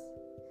that's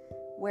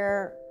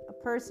where a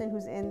person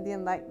who's in the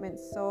enlightenment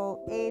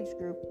soul age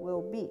group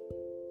will be.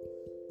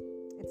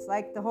 It's It's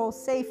like the whole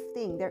safe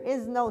thing. There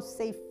is no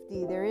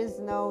safety. There is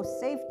no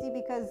safety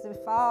because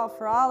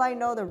for all I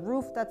know, the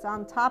roof that's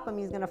on top of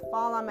me is going to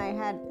fall on my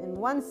head in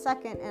 1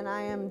 second and I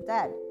am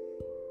dead,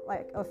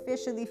 like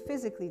officially,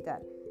 physically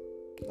dead.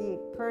 The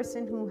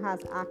person who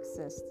has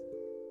accessed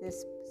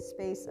this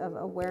space of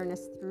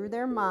awareness through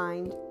their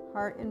mind,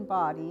 heart, and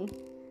body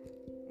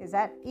is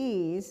at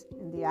ease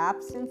in the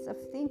absence of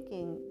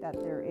thinking that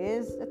there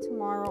is a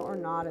tomorrow or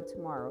not a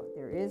tomorrow.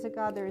 There is a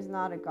God, there is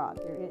not a God.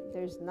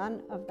 There's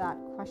none of that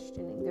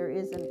questioning. There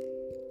is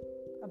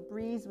a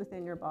breeze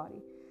within your body.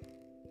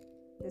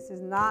 This is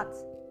not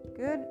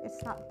good,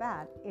 it's not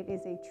bad. It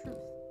is a truth.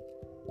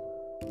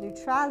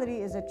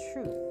 Neutrality is a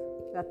truth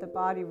that the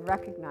body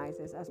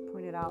recognizes, as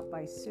pointed out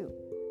by Sue.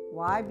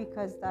 Why?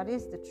 Because that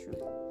is the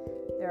truth.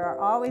 There are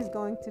always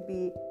going to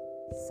be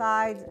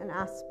sides and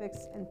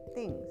aspects and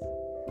things.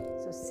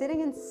 So sitting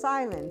in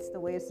silence, the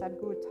way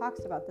Sadhguru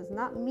talks about, does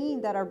not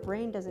mean that our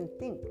brain doesn't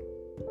think,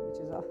 which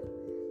is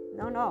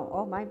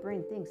no, my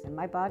brain thinks, and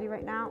my body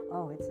right now,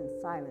 it's in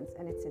silence,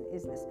 and it's in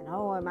isness, and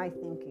am I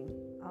thinking?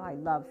 I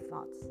love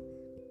thoughts.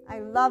 I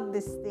love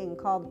this thing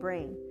called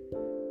brain.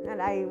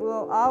 And I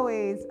will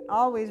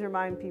always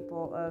remind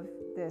people of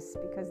this,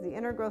 because the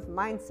inner growth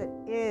mindset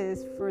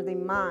is for the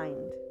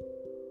mind.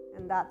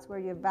 And that's where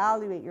you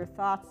evaluate your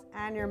thoughts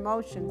and your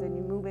emotions, and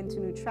you move into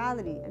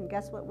neutrality. And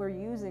guess what we're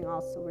using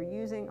also? We're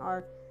using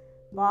our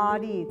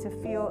body to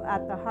feel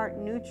at the heart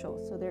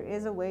neutral. So there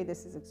is a way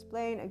this is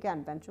explained.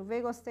 Again, ventral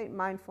vagal state,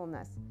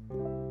 mindfulness.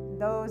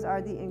 Those are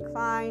the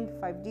inclined,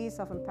 5D,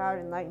 self-empowered,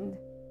 enlightened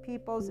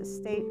people's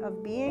state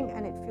of being,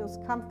 and it feels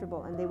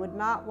comfortable, and they would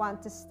not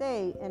want to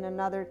stay in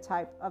another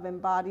type of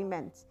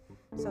embodiment.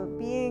 So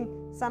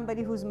being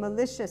somebody who's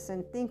malicious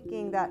and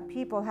thinking that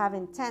people have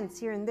intents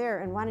here and there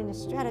and wanting to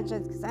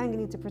strategize because I'm going to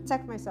need to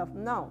protect myself.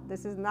 No,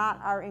 this is not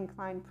our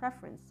inclined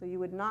preference. So you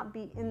would not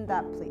be in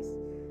that place.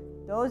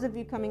 Those of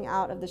you coming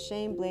out of the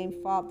shame, blame,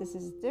 fault, this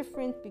is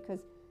different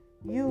because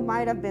you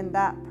might have been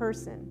that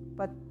person,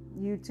 but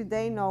you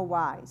today know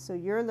why. So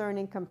you're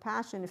learning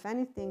compassion, if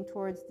anything,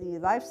 towards the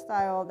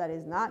lifestyle that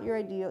is not your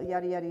ideal,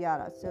 yada, yada,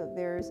 yada. So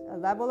there's a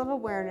level of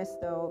awareness,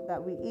 though,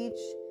 that we each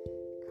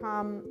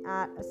come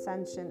at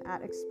ascension,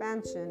 at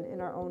expansion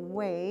in our own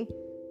way.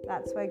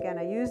 That's why, again,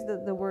 I use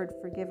the word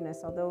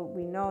forgiveness, although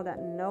we know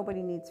that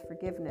nobody needs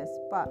forgiveness.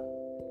 But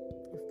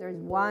if there's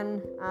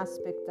one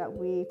aspect that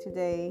we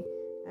today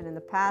and in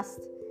the past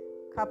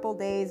couple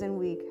days and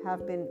week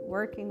have been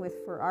working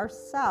with for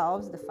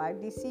ourselves, the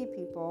 5DC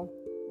people,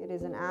 it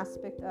is an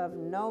aspect of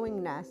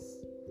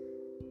knowingness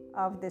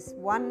of this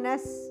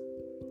oneness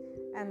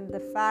and the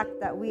fact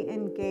that we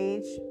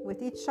engage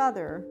with each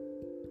other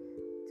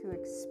to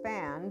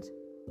expand,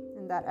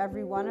 and that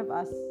every one of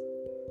us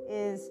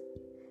is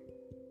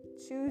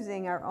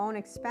choosing our own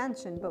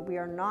expansion, but we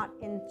are not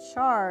in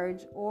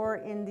charge or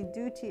in the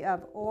duty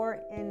of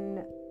or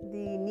in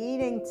the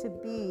needing to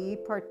be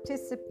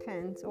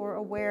participants or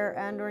aware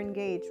and or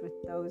engage with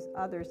those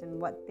others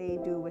and what they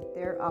do with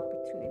their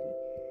opportunity.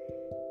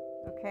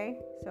 Okay,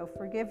 so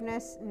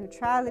forgiveness,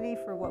 neutrality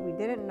for what we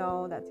didn't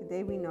know that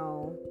today we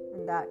know,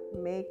 and that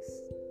makes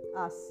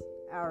us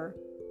our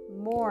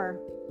more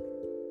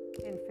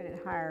infinite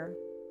higher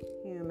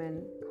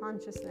human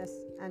consciousness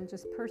and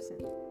just person.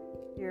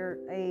 You're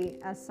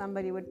as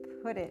somebody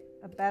would put it,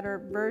 a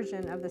better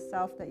version of the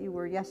self that you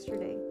were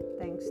yesterday,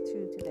 thanks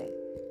to today.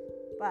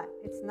 But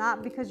it's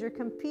not because you're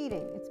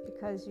competing, it's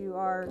because you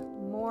are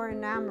more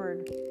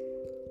enamored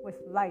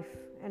with life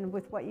and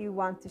with what you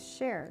want to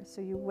share.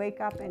 So you wake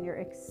up and you're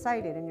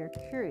excited and you're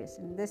curious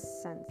in this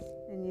sense,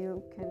 and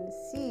you can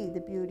see the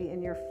beauty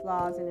in your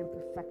flaws and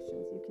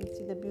imperfections. You can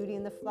see the beauty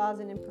in the flaws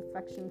and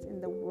imperfections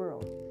in the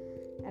world.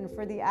 And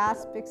for the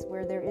aspects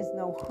where there is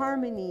no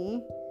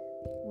harmony,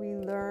 we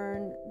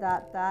learn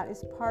that that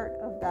is part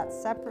of that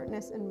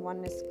separateness and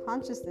oneness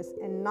consciousness,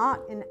 and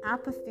not in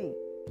apathy.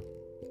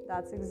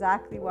 That's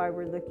exactly why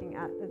we're looking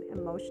at the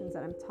emotions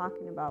that I'm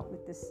talking about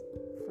with this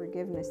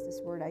forgiveness,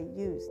 this word I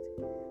used.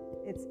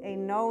 It's a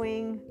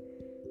knowing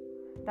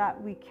that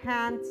we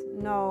can't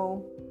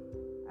know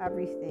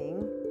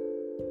everything.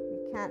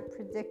 We can't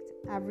predict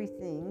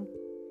everything.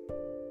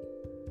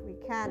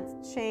 We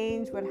can't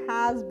change what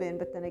has been,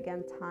 but then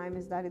again, time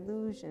is that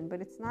illusion,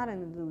 but it's not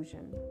an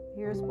illusion.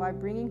 Here's why: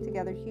 bringing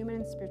together human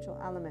and spiritual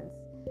elements,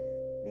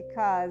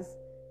 because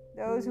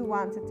those who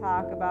want to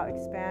talk about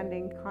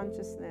expanding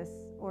consciousness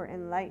or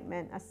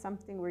enlightenment as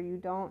something where you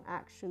don't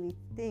actually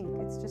think,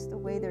 it's just a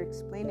way they're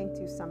explaining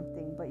to you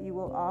something, but you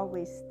will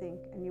always think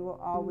and you will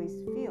always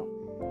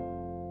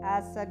feel.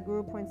 As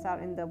Sadhguru points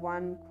out in the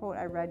one quote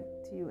I read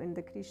to you in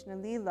the Krishna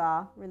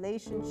Lila,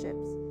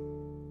 relationships,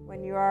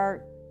 when you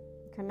are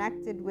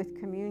connected with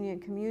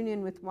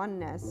communion with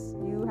oneness,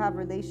 you have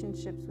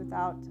relationships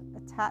without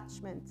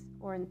attachment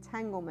or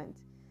entanglement,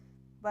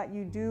 but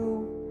you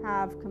do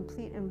have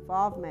complete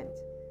involvement.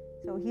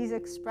 So he's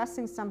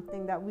expressing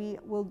something that we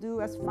will do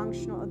as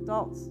functional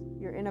adults.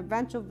 You're in a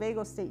ventral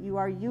vagal state. You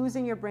are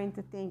using your brain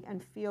to think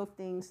and feel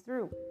things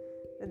through.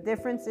 The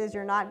difference is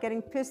you're not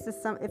getting pissed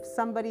if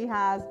somebody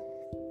has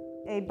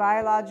a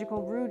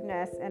biological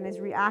rudeness and is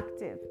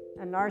reactive,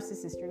 a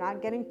narcissist. You're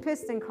not getting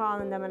pissed and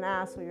calling them an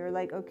asshole. You're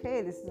like,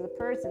 okay, this is a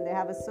person. They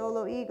have a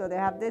solo ego. They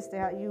have this.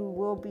 You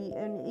will be,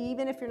 and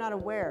even if you're not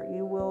aware,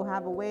 you will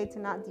have a way to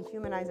not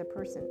dehumanize a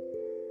person.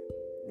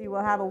 You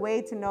will have a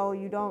way to know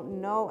you don't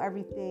know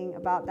everything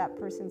about that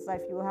person's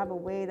life. You will have a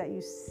way that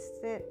you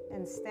sit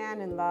and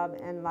stand in love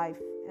and life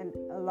and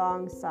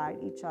alongside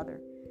each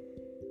other.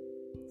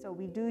 So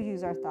we do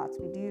use our thoughts.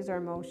 We do use our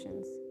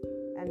emotions.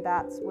 And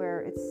that's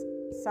where it's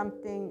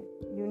something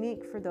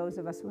unique for those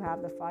of us who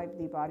have the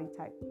 5D body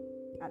type,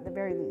 at the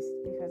very least.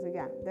 Because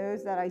again,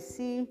 those that I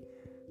see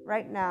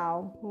right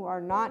now who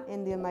are not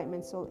in the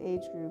Enlightenment Soul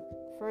Age group,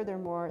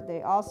 furthermore,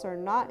 they also are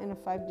not in a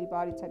 5D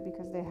body type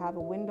because they have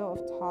a window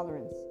of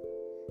tolerance.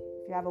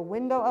 If you have a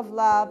window of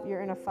love,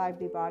 you're in a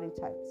 5D body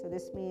type. So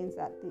this means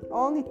that the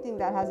only thing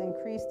that has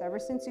increased ever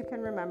since you can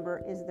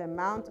remember is the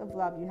amount of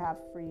love you have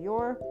for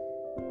your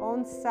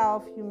own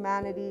self,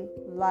 humanity,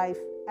 life,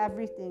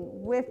 everything,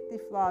 with the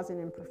flaws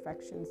and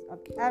imperfections of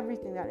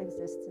everything that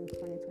exists in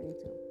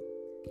 2022.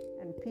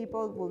 And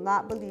people will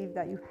not believe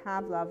that you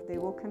have love. They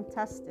will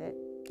contest it,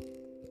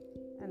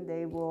 and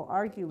they will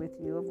argue with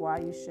you of why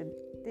you should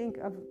think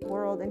of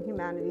world and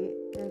humanity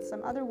in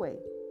some other way.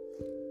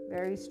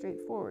 Very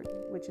straightforward,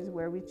 which is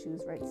where we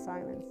choose right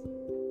silence.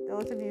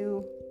 Those of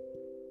you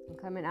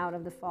coming out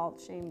of the fault,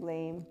 shame,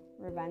 blame,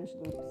 revenge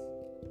loops,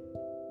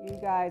 you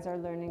guys are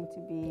learning to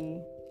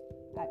be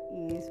at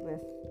ease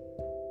with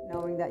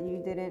knowing that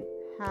you didn't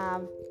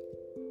have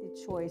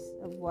the choice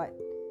of what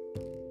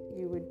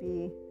you would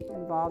be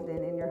involved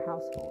in your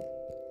household.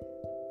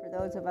 For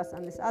those of us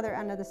on this other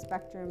end of the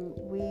spectrum,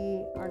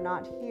 we are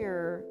not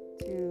here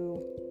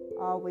to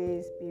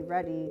always be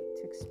ready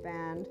to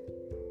expand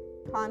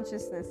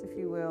consciousness, if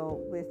you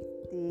will, with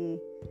the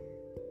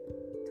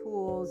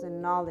tools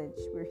and knowledge.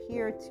 We're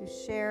here to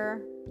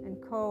share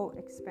and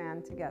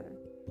co-expand together.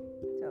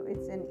 So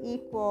it's an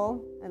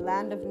equal, a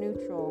land of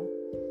neutral,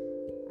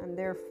 and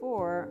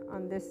therefore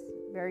on this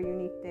very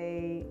unique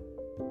day,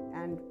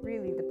 and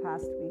really the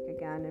past week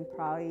again, and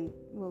probably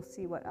we'll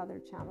see what other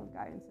channel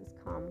guidances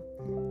come,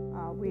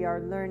 we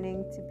are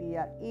learning to be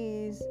at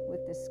ease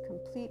with this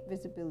complete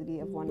visibility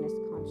of oneness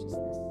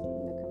consciousness,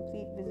 the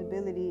complete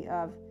visibility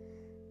of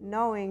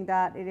knowing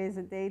that it is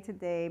a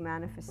day-to-day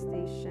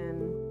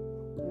manifestation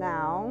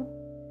now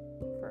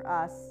for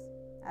us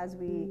as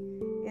we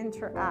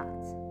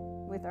interact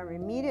with our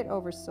immediate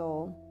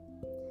oversoul.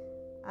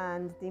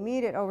 And the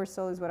immediate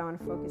oversoul is what I want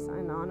to focus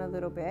on a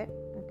little bit,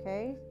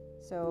 okay?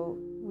 So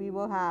we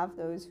will have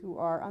those who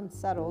are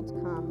unsettled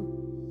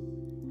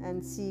come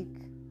and seek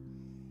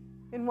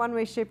in one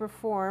way, shape, or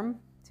form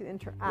to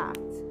interact.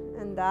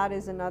 And that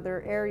is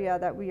another area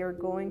that we are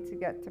going to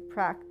get to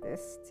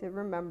practice, to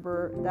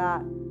remember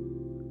that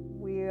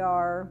we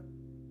are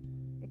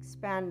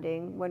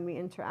expanding when we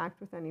interact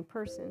with any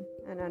person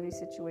and any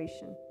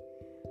situation,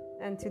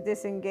 and to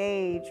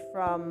disengage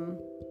from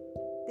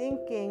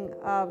thinking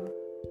of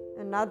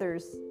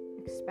another's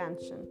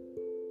expansion,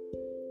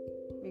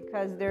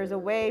 because there's a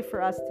way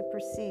for us to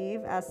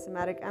perceive as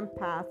somatic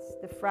empaths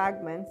the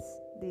fragments,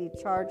 the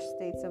charged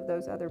states of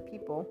those other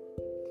people,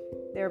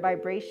 their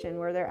vibration,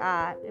 where they're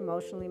at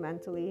emotionally,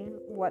 mentally,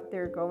 what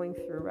they're going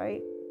through,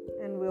 right?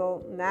 And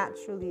we'll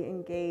naturally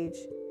engage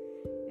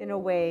in a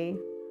way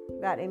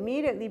that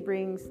immediately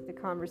brings the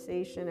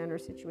conversation and our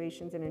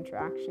situations and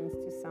interactions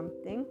to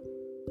something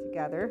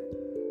together.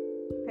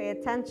 Pay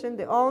attention.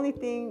 The only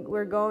thing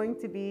we're going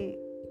to be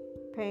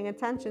paying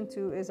attention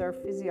to is our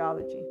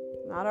physiology.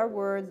 Not our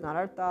words, not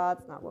our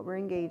thoughts, not what we're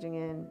engaging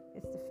in.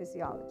 It's the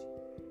physiology.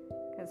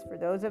 Because for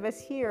those of us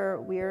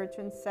here, we are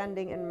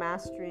transcending and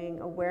mastering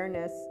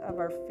awareness of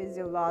our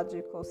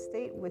physiological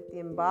state with the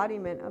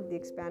embodiment of the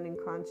expanding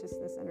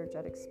consciousness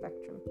energetic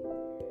spectrum.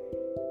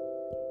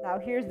 Now,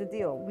 here's the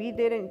deal. We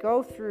didn't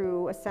go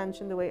through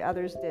ascension the way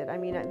others did. I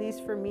mean, at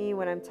least for me,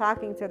 when I'm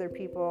talking to other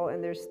people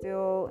and they're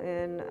still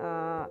in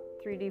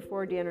 3D,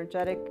 4D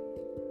energetic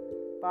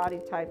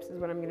body types is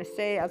what I'm going to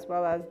say, as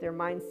well as their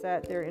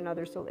mindset, they're in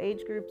other soul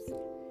age groups,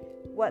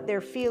 what they're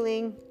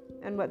feeling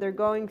and what they're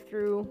going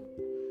through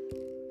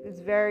is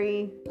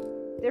very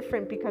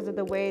different because of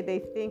the way they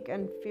think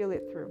and feel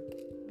it through,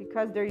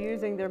 because they're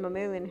using their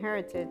mammalian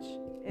heritage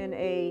in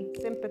a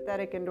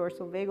sympathetic and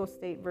dorsal vagal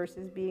state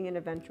versus being in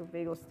a ventral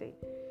vagal state.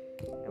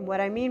 And what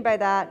I mean by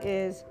that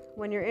is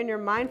when you're in your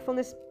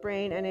mindfulness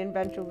brain and in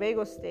ventral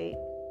vagal state,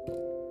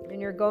 and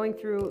you're going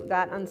through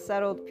that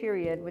unsettled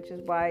period, which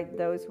is why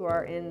those who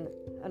are in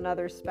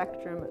another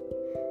spectrum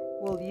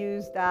will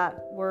use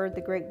that word,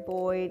 the great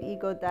void,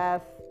 ego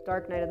death,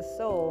 dark night of the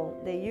soul.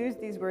 They use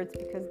these words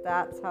because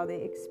that's how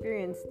they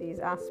experience these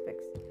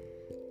aspects.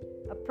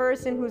 A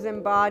person who's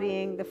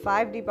embodying the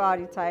 5D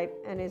body type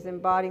and is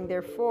embodying,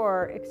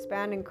 therefore,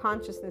 expanding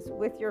consciousness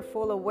with your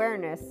full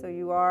awareness, so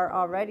you are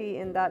already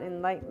in that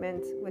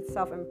enlightenment with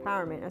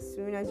self-empowerment. As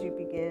soon as you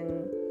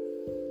begin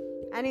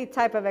any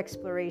type of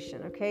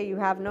exploration, okay? You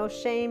have no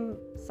shame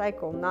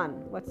cycle,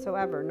 none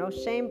whatsoever. No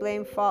shame,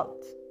 blame,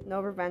 fault,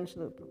 no revenge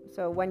loop.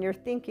 So when you're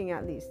thinking,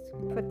 at least,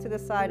 put to the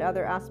side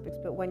other aspects,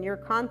 but when you're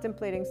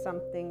contemplating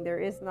something, there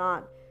is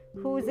not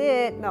who's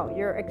it. No,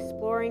 you're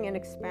exploring and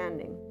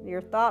expanding.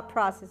 Your thought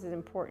process is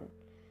important.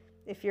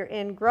 If you're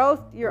in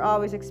growth, you're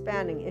always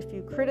expanding. If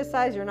you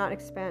criticize, you're not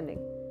expanding.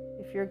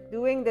 If you're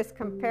doing this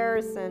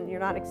comparison, you're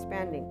not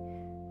expanding.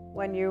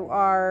 When you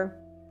are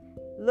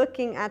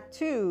looking at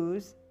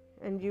twos,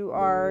 and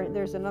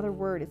there's another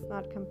word, it's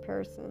not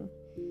comparison.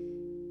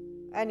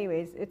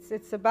 Anyways,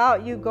 it's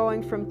about you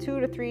going from 2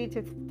 to 3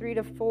 to 3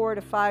 to 4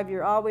 to 5.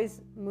 You're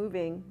always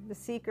moving. The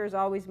seeker is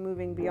always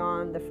moving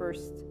beyond the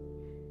first.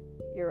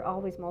 You're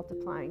always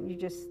multiplying.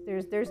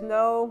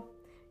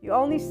 You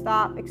only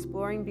stop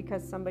exploring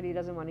because somebody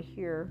doesn't want to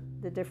hear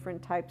the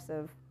different types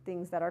of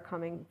things that are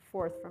coming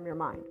forth from your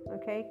mind,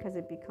 okay? Because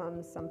it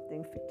becomes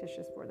something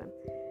fictitious for them.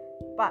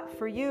 But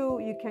for you,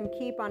 you can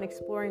keep on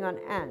exploring on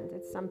end.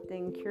 It's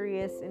something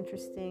curious,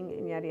 interesting,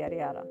 and yada, yada,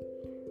 yada.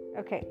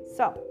 Okay,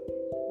 so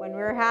when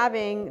we're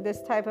having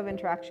this type of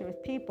interaction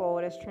with people,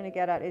 what I was trying to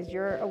get at is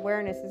your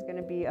awareness is going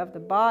to be of the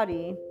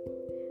body,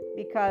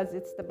 because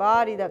it's the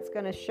body that's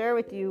going to share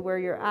with you where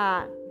you're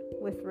at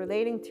with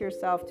relating to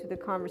yourself, to the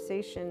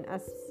conversation,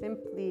 as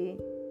simply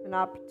an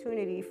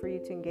opportunity for you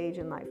to engage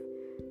in life,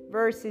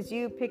 versus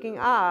you picking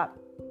up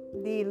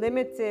the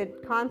limited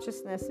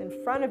consciousness in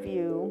front of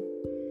you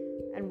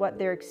and what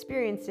they're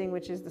experiencing,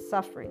 which is the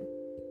suffering,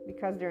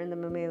 because they're in the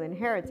mammalian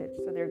heritage.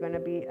 So they're going to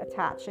be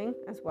attaching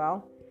as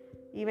well,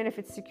 even if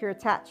it's secure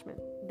attachment.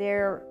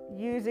 They're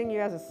using you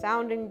as a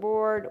sounding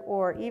board,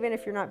 or even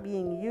if you're not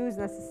being used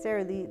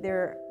necessarily,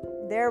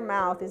 their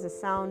mouth is it's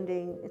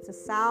a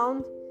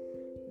sound.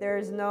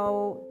 There's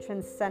no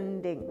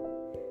transcending.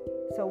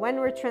 So when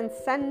we're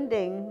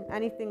transcending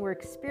anything we're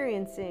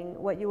experiencing,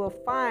 what you will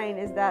find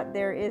is that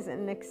there is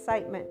an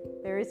excitement.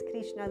 There is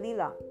Krishna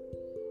Lila.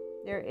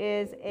 There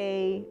is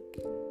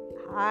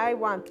I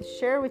want to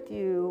share with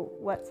you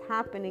what's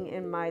happening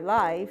in my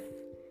life,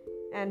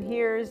 and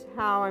here's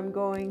how I'm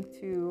going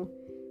to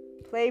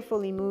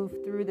playfully move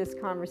through this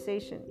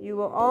conversation. You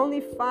will only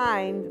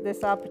find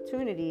this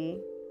opportunity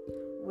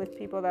with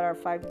people that are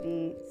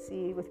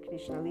 5DC with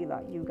Krishna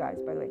Lila, you guys,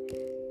 by the way.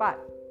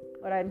 But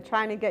what I'm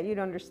trying to get you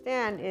to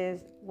understand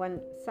is when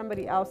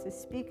somebody else is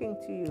speaking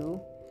to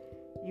you,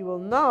 you will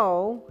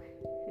know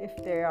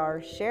if they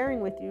are sharing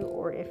with you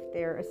or if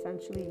they're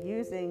essentially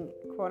using,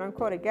 quote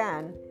unquote,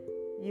 again,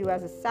 you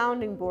as a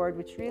sounding board,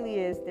 which really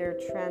is they're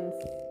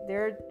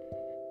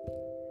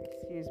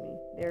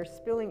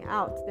spilling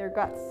out their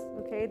guts,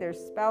 okay? They're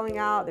spilling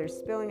out,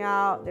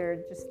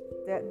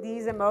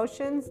 these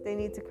emotions, they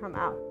need to come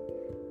out.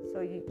 So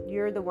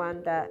you're the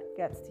one that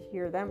gets to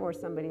hear them, or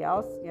somebody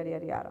else, yada,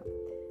 yada, yada.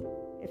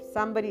 If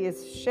somebody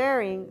is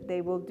sharing,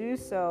 they will do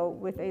so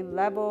with a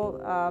level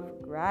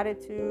of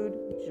gratitude,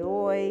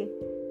 joy.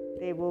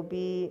 They will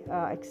be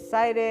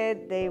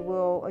excited. They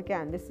will,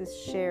 again, this is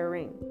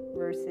sharing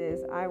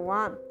versus I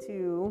want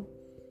to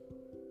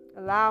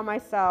allow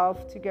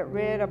myself to get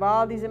rid of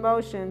all these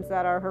emotions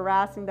that are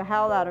harassing the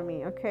hell out of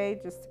me, okay?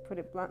 Just to put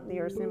it bluntly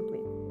or simply.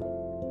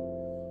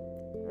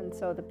 And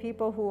so the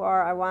people who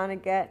are, I want to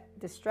get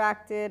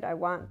distracted, I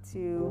want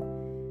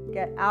to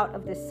get out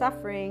of this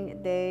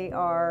suffering, they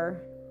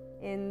are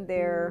in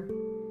their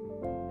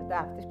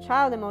adaptive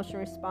child emotion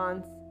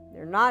response.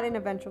 They're not in a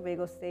ventral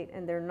vagal state,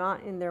 and they're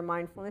not in their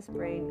mindfulness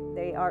brain.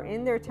 They are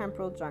in their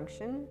temporal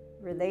junction,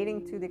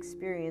 relating to the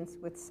experience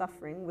with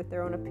suffering, with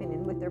their own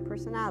opinion, with their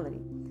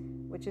personality,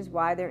 which is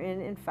why they're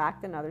in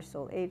fact, another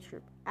soul age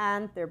group.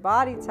 And their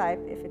body type,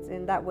 if it's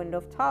in that window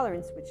of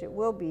tolerance, which it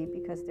will be,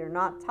 because they're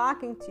not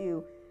talking to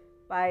you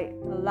by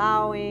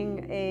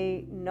allowing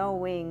a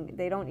knowing.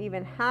 They don't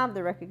even have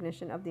the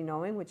recognition of the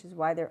knowing, which is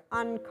why they're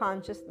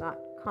unconscious, not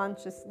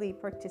consciously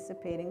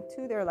participating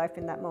to their life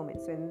in that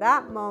moment. So in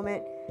that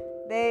moment,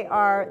 they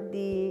are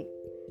the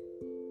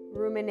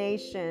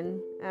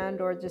rumination and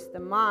or just the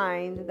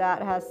mind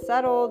that has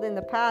settled in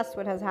the past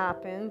what has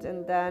happened,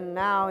 and then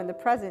now in the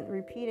present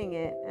repeating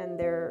it, and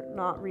they're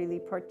not really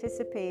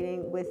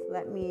participating with,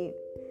 let me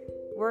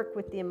work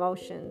with the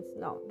emotions.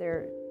 No,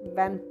 they're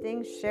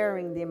venting,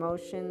 sharing the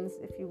emotions,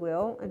 if you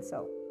will. And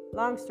so,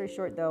 long story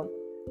short though,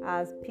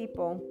 as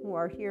people who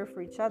are here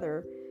for each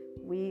other,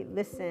 we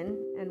listen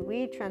and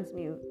we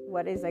transmute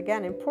what is,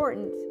 again,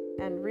 important,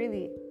 and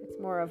really it's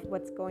more of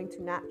what's going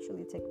to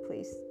naturally take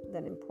place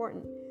than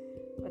important.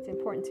 What's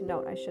important to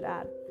note, I should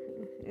add,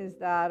 is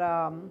that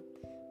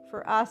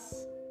for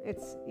us,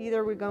 it's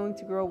either we're going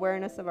to grow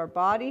awareness of our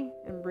body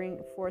and bring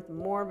forth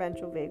more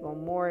ventral vagal,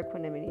 more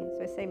equanimity.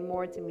 So I say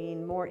more to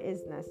mean more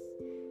isness,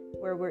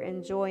 where we're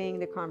enjoying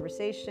the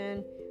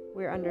conversation,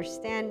 we're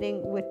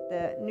understanding with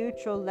the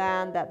neutral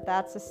land that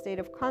that's a state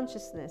of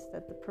consciousness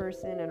that the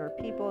person and our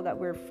people that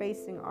we're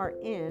facing are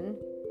in.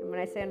 And when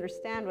I say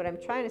understand, what I'm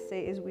trying to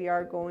say is we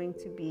are going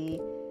to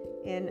be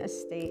in a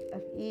state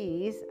of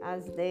ease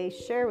as they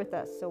share with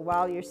us. So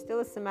while you're still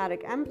a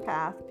somatic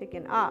empath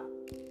picking up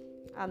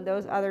on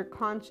those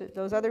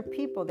other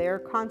people. They are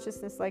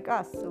consciousness like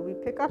us, so we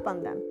pick up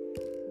on them.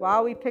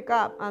 While we pick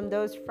up on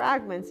those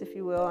fragments, if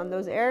you will, on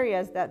those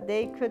areas that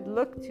they could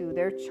look to,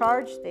 their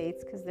charge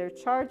states, because they're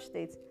charge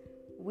states,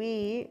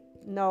 we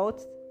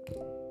note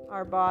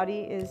our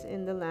body is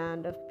in the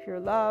land of pure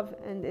love,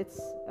 and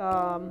it's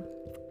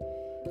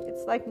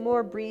like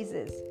more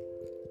breezes,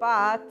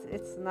 but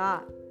it's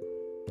not.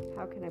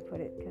 How can I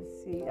put it? Because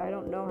see, I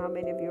don't know how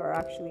many of you are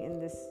actually in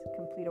this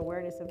complete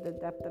awareness of the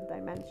depth of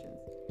dimensions.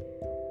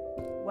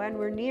 When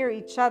we're near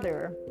each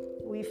other,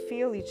 we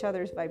feel each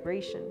other's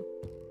vibration.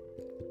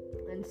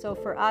 And so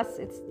for us,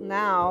 it's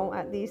now,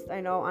 at least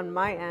I know on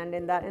my end,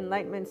 in that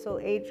Enlightenment Soul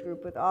Age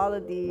group with all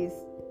of these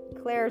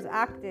clairs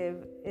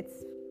active,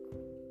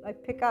 I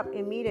pick up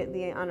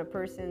immediately on a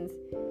person's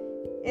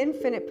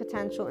infinite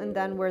potential and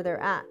then where they're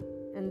at.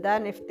 And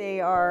then if they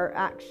are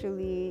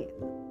actually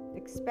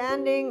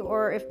expanding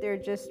or if they're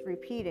just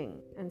repeating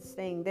and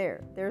staying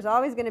there. There's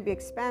always going to be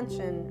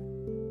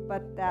expansion,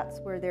 but that's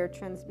where they're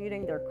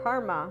transmuting their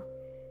karma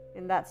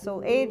in that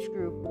soul age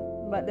group,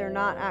 but they're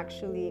not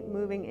actually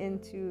moving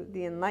into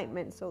the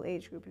enlightenment soul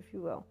age group, if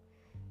you will.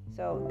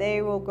 So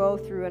they will go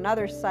through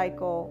another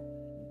cycle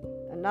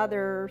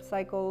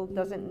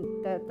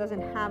that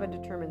doesn't have a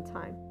determined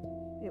time.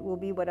 It will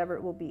be whatever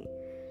it will be.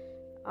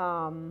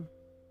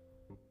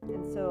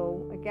 And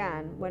so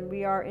again, when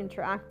we are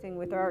interacting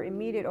with our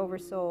immediate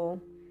oversoul,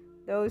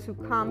 those who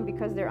come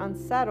because they're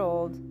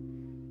unsettled,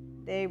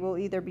 they will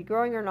either be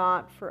growing or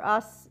not. For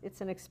us, it's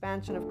an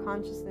expansion of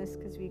consciousness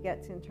because we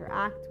get to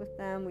interact with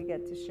them, we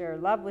get to share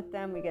love with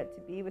them, we get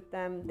to be with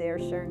them. They're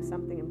sharing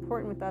something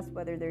important with us,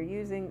 whether they're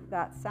using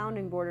that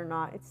sounding board or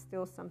not. It's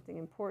still something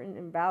important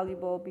and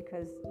valuable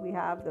because we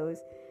have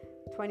those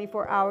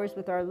 24 hours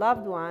with our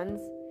loved ones.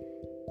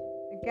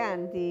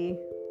 Again, the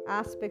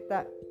aspect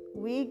that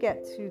we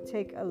get to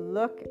take a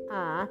look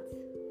at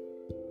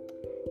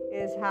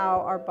is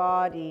how our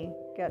body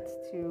gets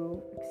to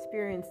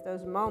experience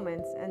those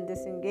moments and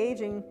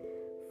disengaging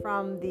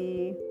from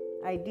the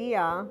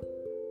idea,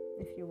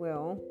 if you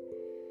will,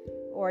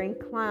 or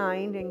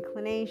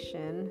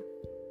inclination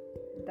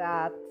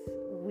that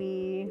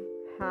we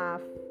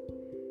have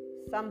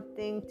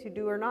something to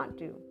do or not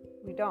do.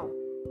 We don't,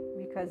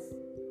 because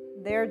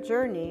their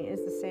journey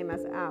is the same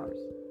as ours.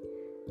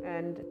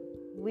 And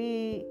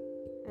we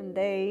and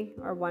they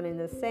are one and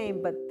the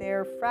same, but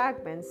their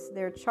fragments,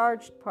 their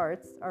charged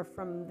parts, are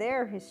from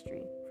their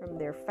history, from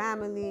their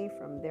family,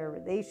 from their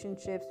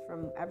relationships,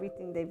 from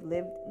everything they've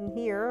lived in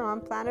here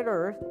on planet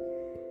Earth.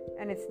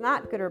 And it's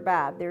not good or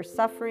bad. Their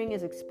suffering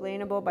is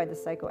explainable by the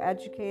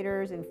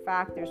psychoeducators. In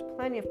fact, there's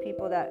plenty of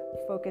people that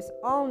focus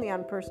only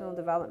on personal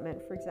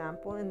development, for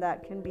example, and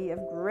that can be of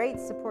great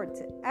support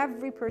to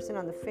every person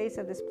on the face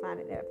of this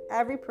planet. If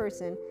every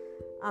person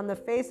on the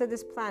face of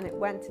this planet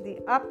went to the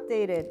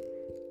updated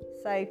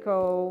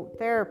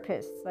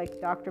psychotherapists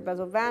like Dr.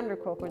 Bessel van der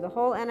Kolk or the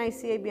whole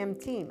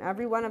NICABM team,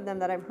 every one of them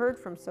that I've heard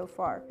from so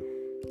far,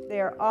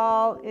 they are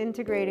all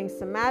integrating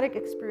somatic,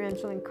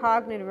 experiential, and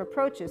cognitive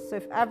approaches. So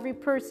if every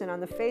person on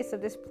the face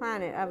of this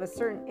planet of a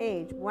certain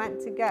age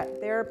went to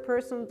get their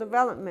personal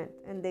development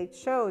and they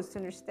chose to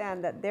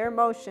understand that their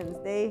emotions,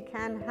 they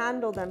can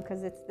handle them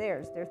because it's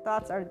theirs, their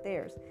thoughts are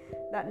theirs.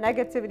 That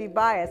negativity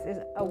bias is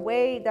a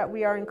way that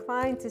we are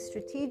inclined to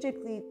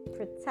strategically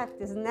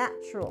protect, is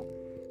natural.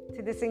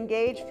 To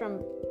disengage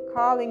from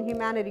calling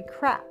humanity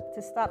crap,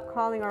 to stop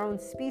calling our own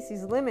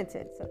species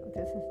limited. So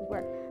this is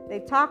where they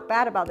talk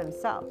bad about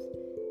themselves.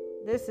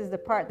 This is the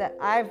part that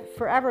I've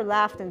forever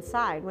laughed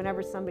inside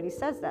whenever somebody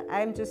says that.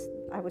 I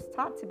was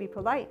taught to be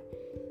polite.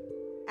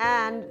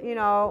 And,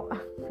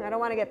 I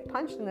don't want to get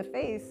punched in the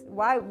face.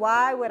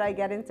 Why would I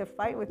get into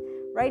fight with?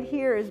 Right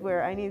here is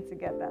where I need to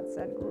get that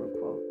Sadhguru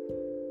quote.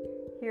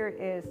 Here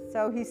it is.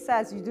 So he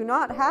says, you do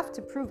not have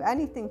to prove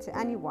anything to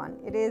anyone.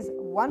 It is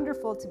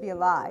wonderful to be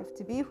alive,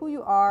 to be who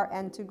you are,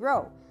 and to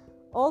grow.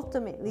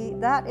 Ultimately,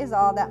 that is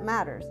all that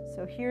matters.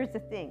 So here's the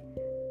thing.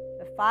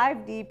 The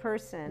 5D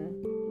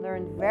person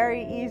learned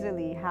very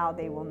easily how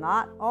they will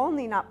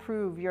not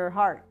prove your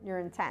heart, your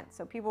intent.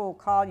 So people will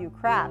call you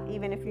crap,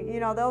 even if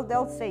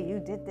they'll say you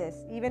did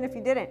this, even if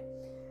you didn't.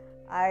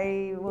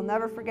 I will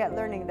never forget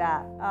learning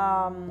that.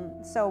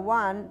 So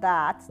one,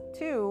 that.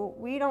 Two,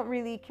 we don't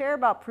really care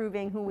about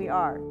proving who we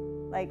are,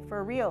 like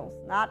for reals,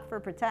 not for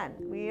pretend.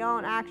 We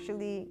don't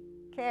actually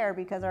care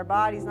because our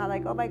body's not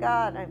like, oh my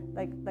God,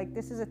 like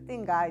this is a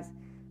thing, guys.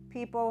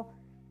 People,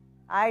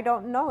 I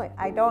don't know it.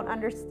 I don't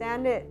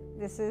understand it.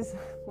 This is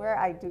where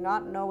I do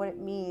not know what it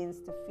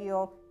means to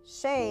feel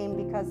shame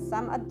because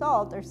some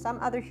adult or some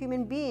other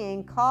human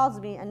being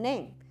calls me a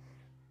name.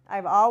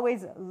 I've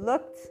always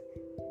looked,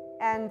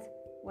 and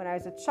when I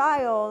was a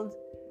child,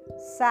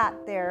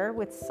 sat there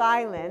with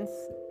silence,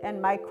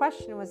 and my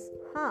question was,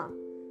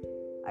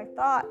 I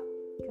thought,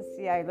 because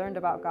see, I learned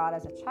about God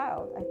as a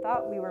child. I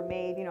thought we were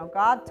made,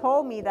 God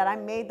told me that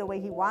I'm made the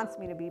way he wants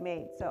me to be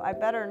made, so I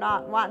better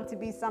not want to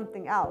be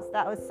something else.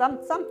 That was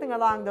something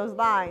along those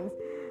lines,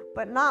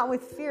 but not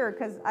with fear,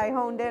 because I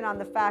honed in on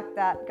the fact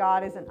that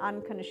God is an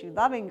unconditionally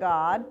loving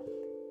God,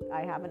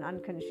 I have an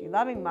unconditionally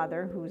loving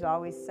mother who's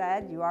always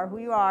said, you are who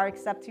you are,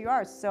 accept who you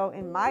are. So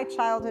in my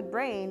childhood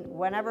brain,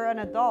 whenever an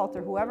adult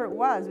or whoever it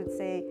was would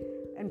say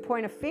and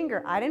point a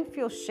finger, I didn't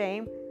feel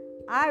shame.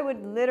 I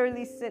would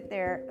literally sit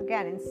there,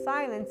 again, in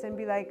silence and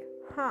be like,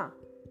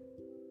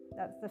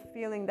 that's the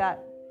feeling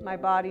that my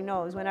body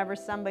knows whenever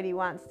somebody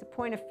wants to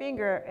point a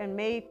finger and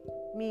make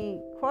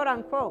me, quote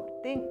unquote,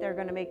 think they're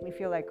going to make me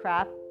feel like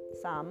crap,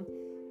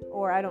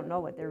 or I don't know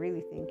what they're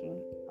really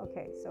thinking.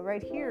 Okay, so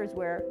right here is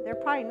where they're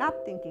probably not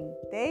thinking.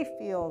 They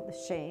feel the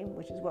shame,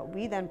 which is what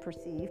we then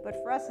perceive.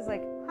 But for us, it's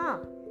like,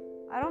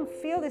 I don't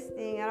feel this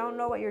thing. I don't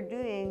know what you're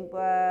doing,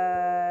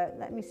 but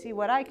let me see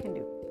what I can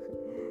do.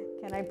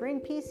 Can I bring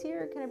peace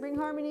here? Can I bring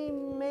harmony?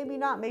 Maybe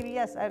not. Maybe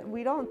yes.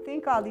 We don't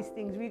think all these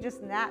things. We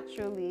just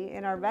naturally,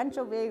 in our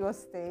ventral vagal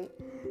state,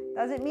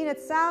 doesn't mean it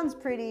sounds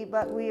pretty,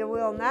 but we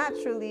will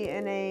naturally,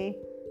 in a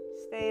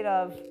state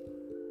of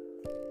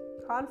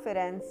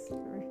confidence,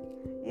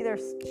 either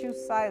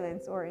choose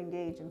silence or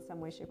engage in some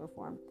way, shape, or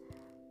form.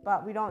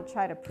 But we don't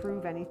try to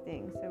prove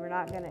anything. So we're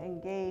not going to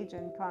engage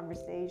in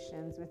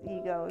conversations with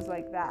egos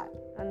like that,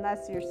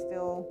 unless you're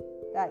still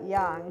that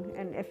young.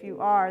 And if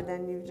you are,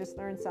 then you've just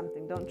learned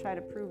something. Don't try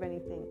to prove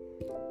anything.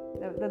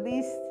 The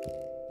least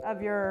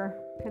of your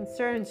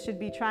concerns should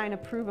be trying to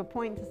prove a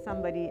point to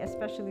somebody,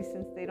 especially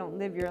since they don't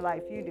live your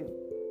life, you do.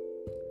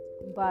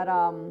 But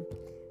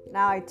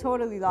now I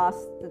totally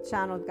lost the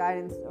channeled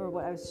guidance or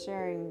what I was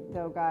sharing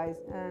though, guys,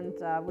 and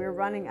we're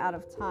running out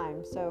of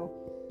time. So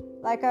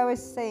like I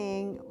was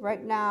saying,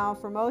 right now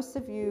for most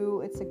of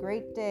you it's a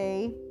great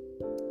day,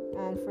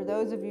 and for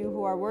those of you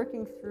who are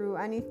working through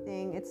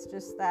anything, it's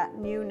just that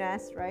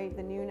newness, right?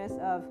 The newness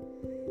of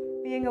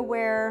being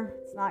aware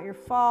it's not your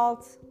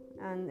fault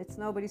and it's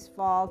nobody's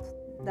fault,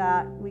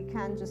 that we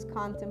can just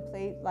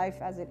contemplate life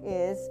as it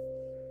is.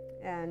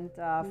 And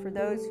for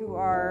those who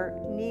are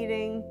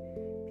needing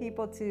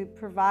people to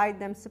provide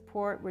them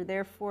support, we're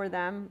there for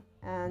them.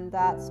 And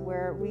that's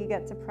where we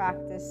get to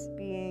practice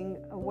being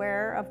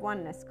aware of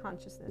oneness,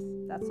 consciousness,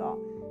 that's all.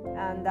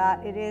 And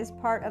that it is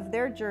part of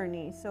their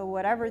journey. So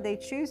whatever they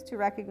choose to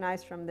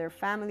recognize from their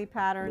family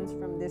patterns,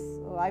 from this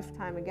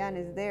lifetime, again,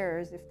 is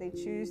theirs. If they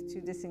choose to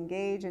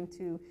disengage and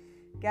to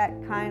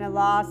get kind of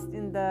lost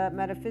in the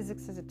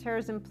metaphysics as a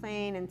terrorism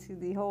plane, into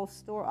the whole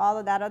story, all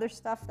of that other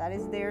stuff, that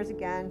is theirs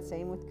again.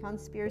 Same with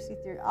conspiracy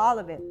theory, all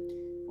of it.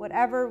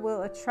 Whatever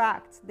will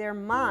attract their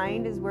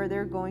mind is where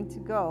they're going to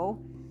go.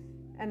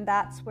 And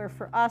that's where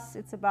for us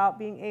it's about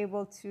being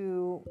able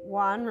to,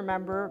 one,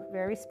 remember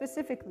very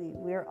specifically,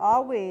 we're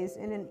always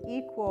in an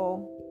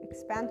equal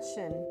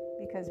expansion,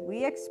 because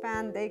we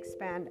expand, they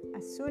expand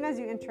as soon as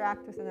you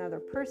interact with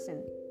another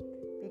person,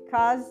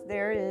 because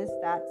there is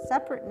that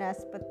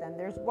separateness, but then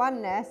there's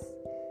oneness,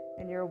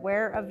 and you're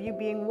aware of you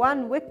being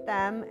one with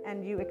them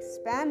and you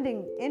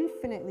expanding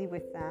infinitely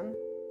with them.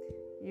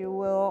 You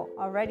will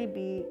already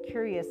be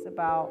curious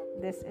about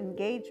this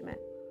engagement.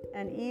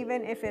 And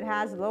even if it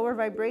has lower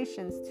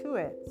vibrations to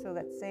it, so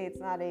let's say it's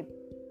not a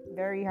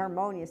very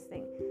harmonious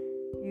thing,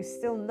 you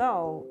still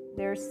know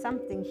there's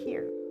something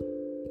here.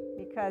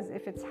 Because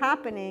if it's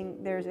happening,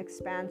 there's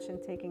expansion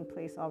taking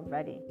place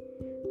already.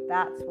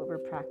 That's what we're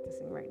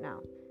practicing right now.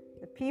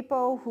 The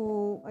people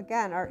who,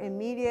 again, are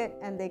immediate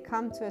and they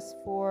come to us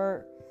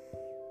for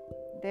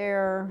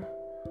their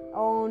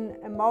own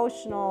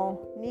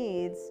emotional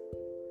needs,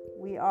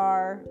 we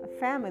are a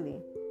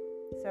family.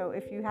 So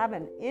if you have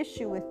an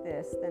issue with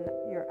this, then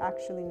you're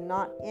actually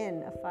not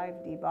in a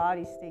 5D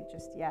body state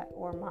just yet,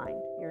 or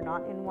mind. You're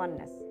not in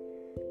oneness.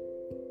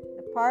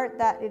 The part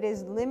that it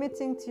is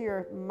limiting to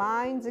your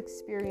mind's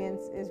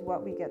experience is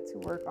what we get to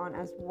work on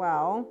as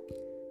well.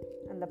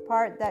 And the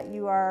part that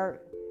you are,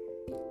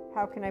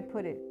 how can I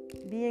put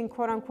it, being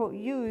quote unquote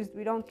used,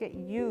 we don't get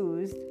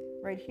used.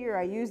 Right here,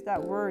 I use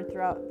that word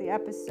throughout the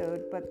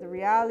episode, but the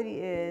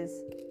reality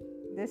is,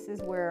 this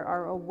is where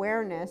our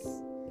awareness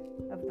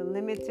of the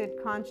limited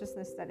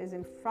consciousness that is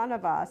in front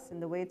of us and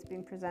the way it's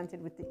being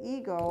presented with the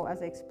ego,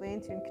 as I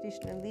explained to you in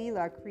Krishna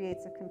Lila,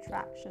 creates a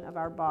contraction of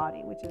our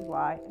body, which is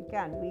why,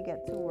 again, we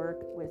get to work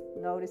with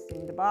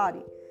noticing the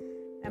body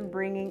and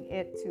bringing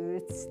it to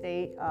its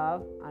state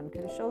of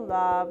unconditional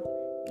love,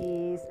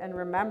 ease, and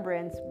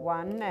remembrance,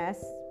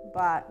 oneness.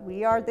 But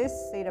we are this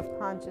state of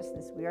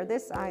consciousness. We are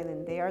this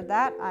island. They are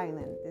that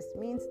island. This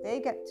means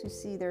they get to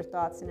see their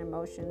thoughts and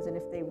emotions, and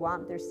if they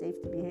want, their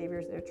safety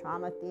behaviors, their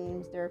trauma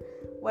themes, their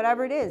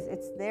whatever it is,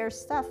 it's their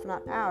stuff,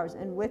 not ours.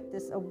 And with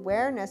this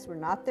awareness, we're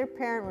not their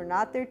parent, we're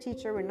not their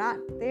teacher, we're not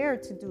there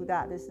to do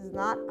that. This is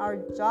not our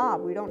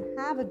job. We don't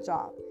have a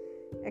job,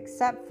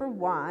 except for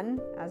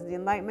one, as the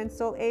Enlightenment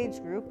Soul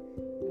Age Group,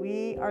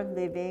 we are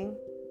living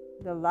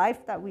the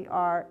life that we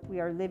are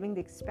living the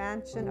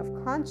expansion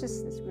of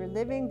consciousness. We're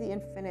living the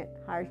infinite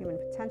higher human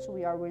potential.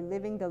 We're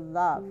living the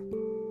love,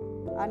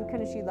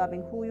 unconditionally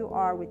loving who you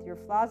are with your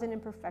flaws and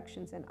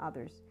imperfections and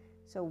others.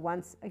 So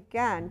once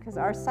again, because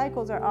our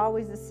cycles are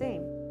always the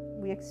same,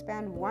 we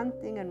expand one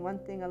thing and one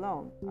thing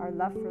alone, our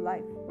love for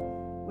life,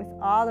 with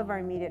all of our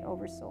immediate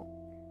oversoul,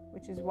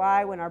 which is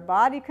why when our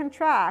body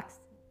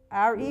contracts,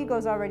 our ego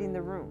is already in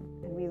the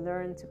room, and we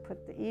learn to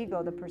put the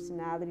ego, the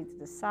personality, to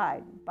the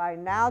side by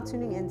now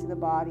tuning into the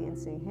body and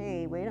saying,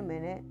 hey, wait a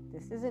minute,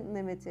 this isn't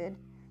limited.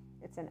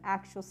 It's an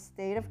actual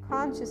state of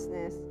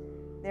consciousness.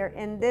 They're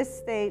in this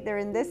state, they're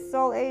in this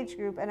soul age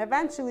group, and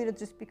eventually it'll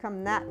just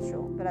become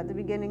natural. But at the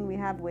beginning, we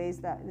have ways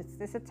that it's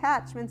this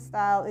attachment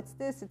style, it's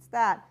this, it's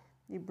that.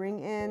 You bring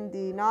in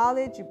the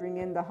knowledge, you bring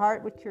in the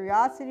heart with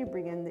curiosity, you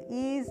bring in the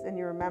ease, and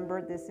you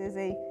remember this is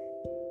a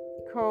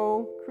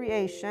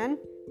co-creation.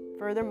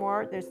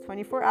 Furthermore, there's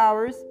 24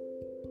 hours.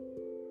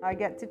 I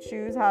get to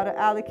choose how to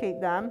allocate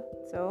them.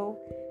 So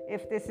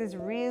if this is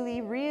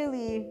really,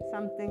 really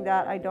something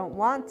that I don't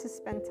want to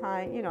spend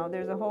time,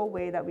 there's a whole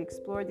way that we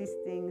explore these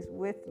things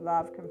with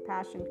love,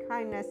 compassion,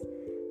 kindness,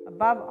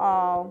 above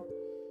all,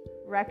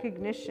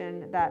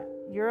 recognition that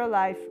you're a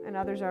life and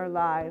others are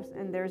lives,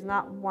 and there's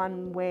not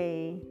one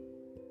way,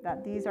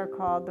 that these are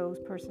called those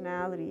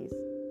personalities.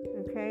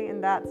 Okay,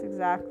 and that's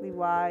exactly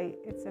why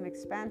it's an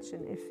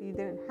expansion. If you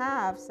didn't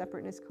have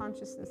separateness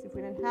consciousness, if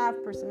we didn't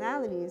have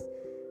personalities,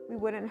 we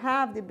wouldn't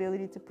have the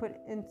ability to put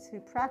into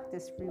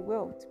practice free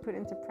will, to put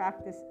into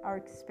practice our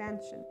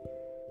expansion.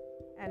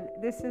 And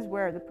this is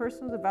where the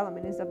personal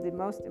development is of the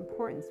most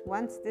importance.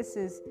 Once this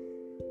is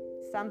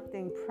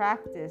something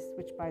practiced,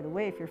 which, by the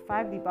way, if you're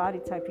 5D body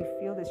type, you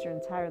feel this your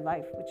entire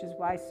life, which is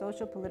why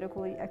social,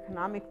 politically,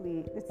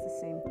 economically, it's the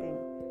same thing.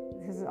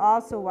 This is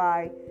also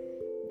why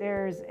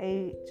there's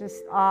a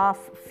just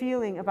off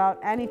feeling about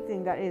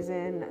anything that is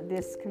in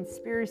this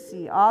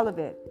conspiracy, all of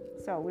it.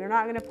 So we're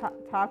not going to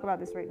talk about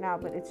this right now,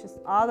 but it's just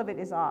all of it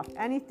is off.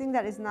 Anything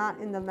that is not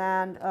in the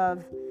land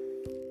of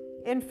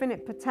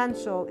infinite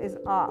potential is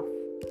off,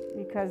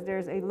 because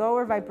there's a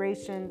lower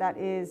vibration that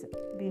is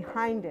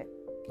behind it.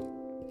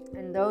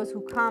 And those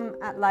who come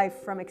at life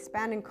from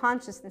expanding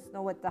consciousness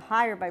know what the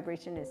higher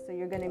vibration is. So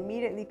you're going to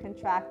immediately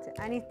contract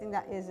to anything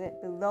that is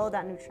below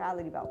that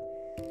neutrality belt.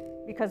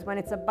 Because when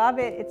it's above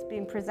it, it's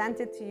being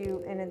presented to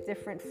you in a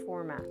different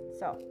format.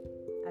 So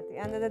at the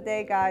end of the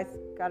day, guys,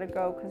 gotta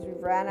go because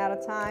we've ran out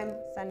of time.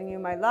 Sending you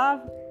my love.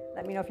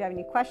 Let me know if you have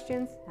any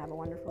questions. Have a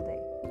wonderful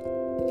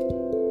day.